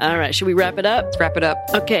 baby. All right. Should we wrap it up? Let's wrap it up.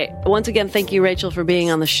 Okay. Once again, thank you, Rachel, for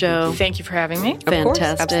being on the show. Thank you for having me. course,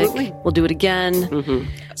 Fantastic. absolutely. We'll do it again.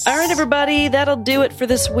 All right, everybody. That'll do it for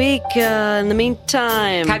this week. In the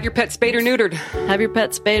meantime, Have your pet spayed or neutered. have your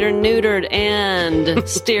pet spayed or neutered and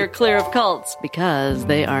steer clear of cults because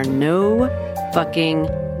they are no fucking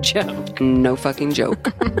joke. No fucking joke.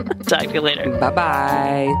 Talk to you later.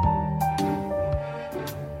 Bye-bye.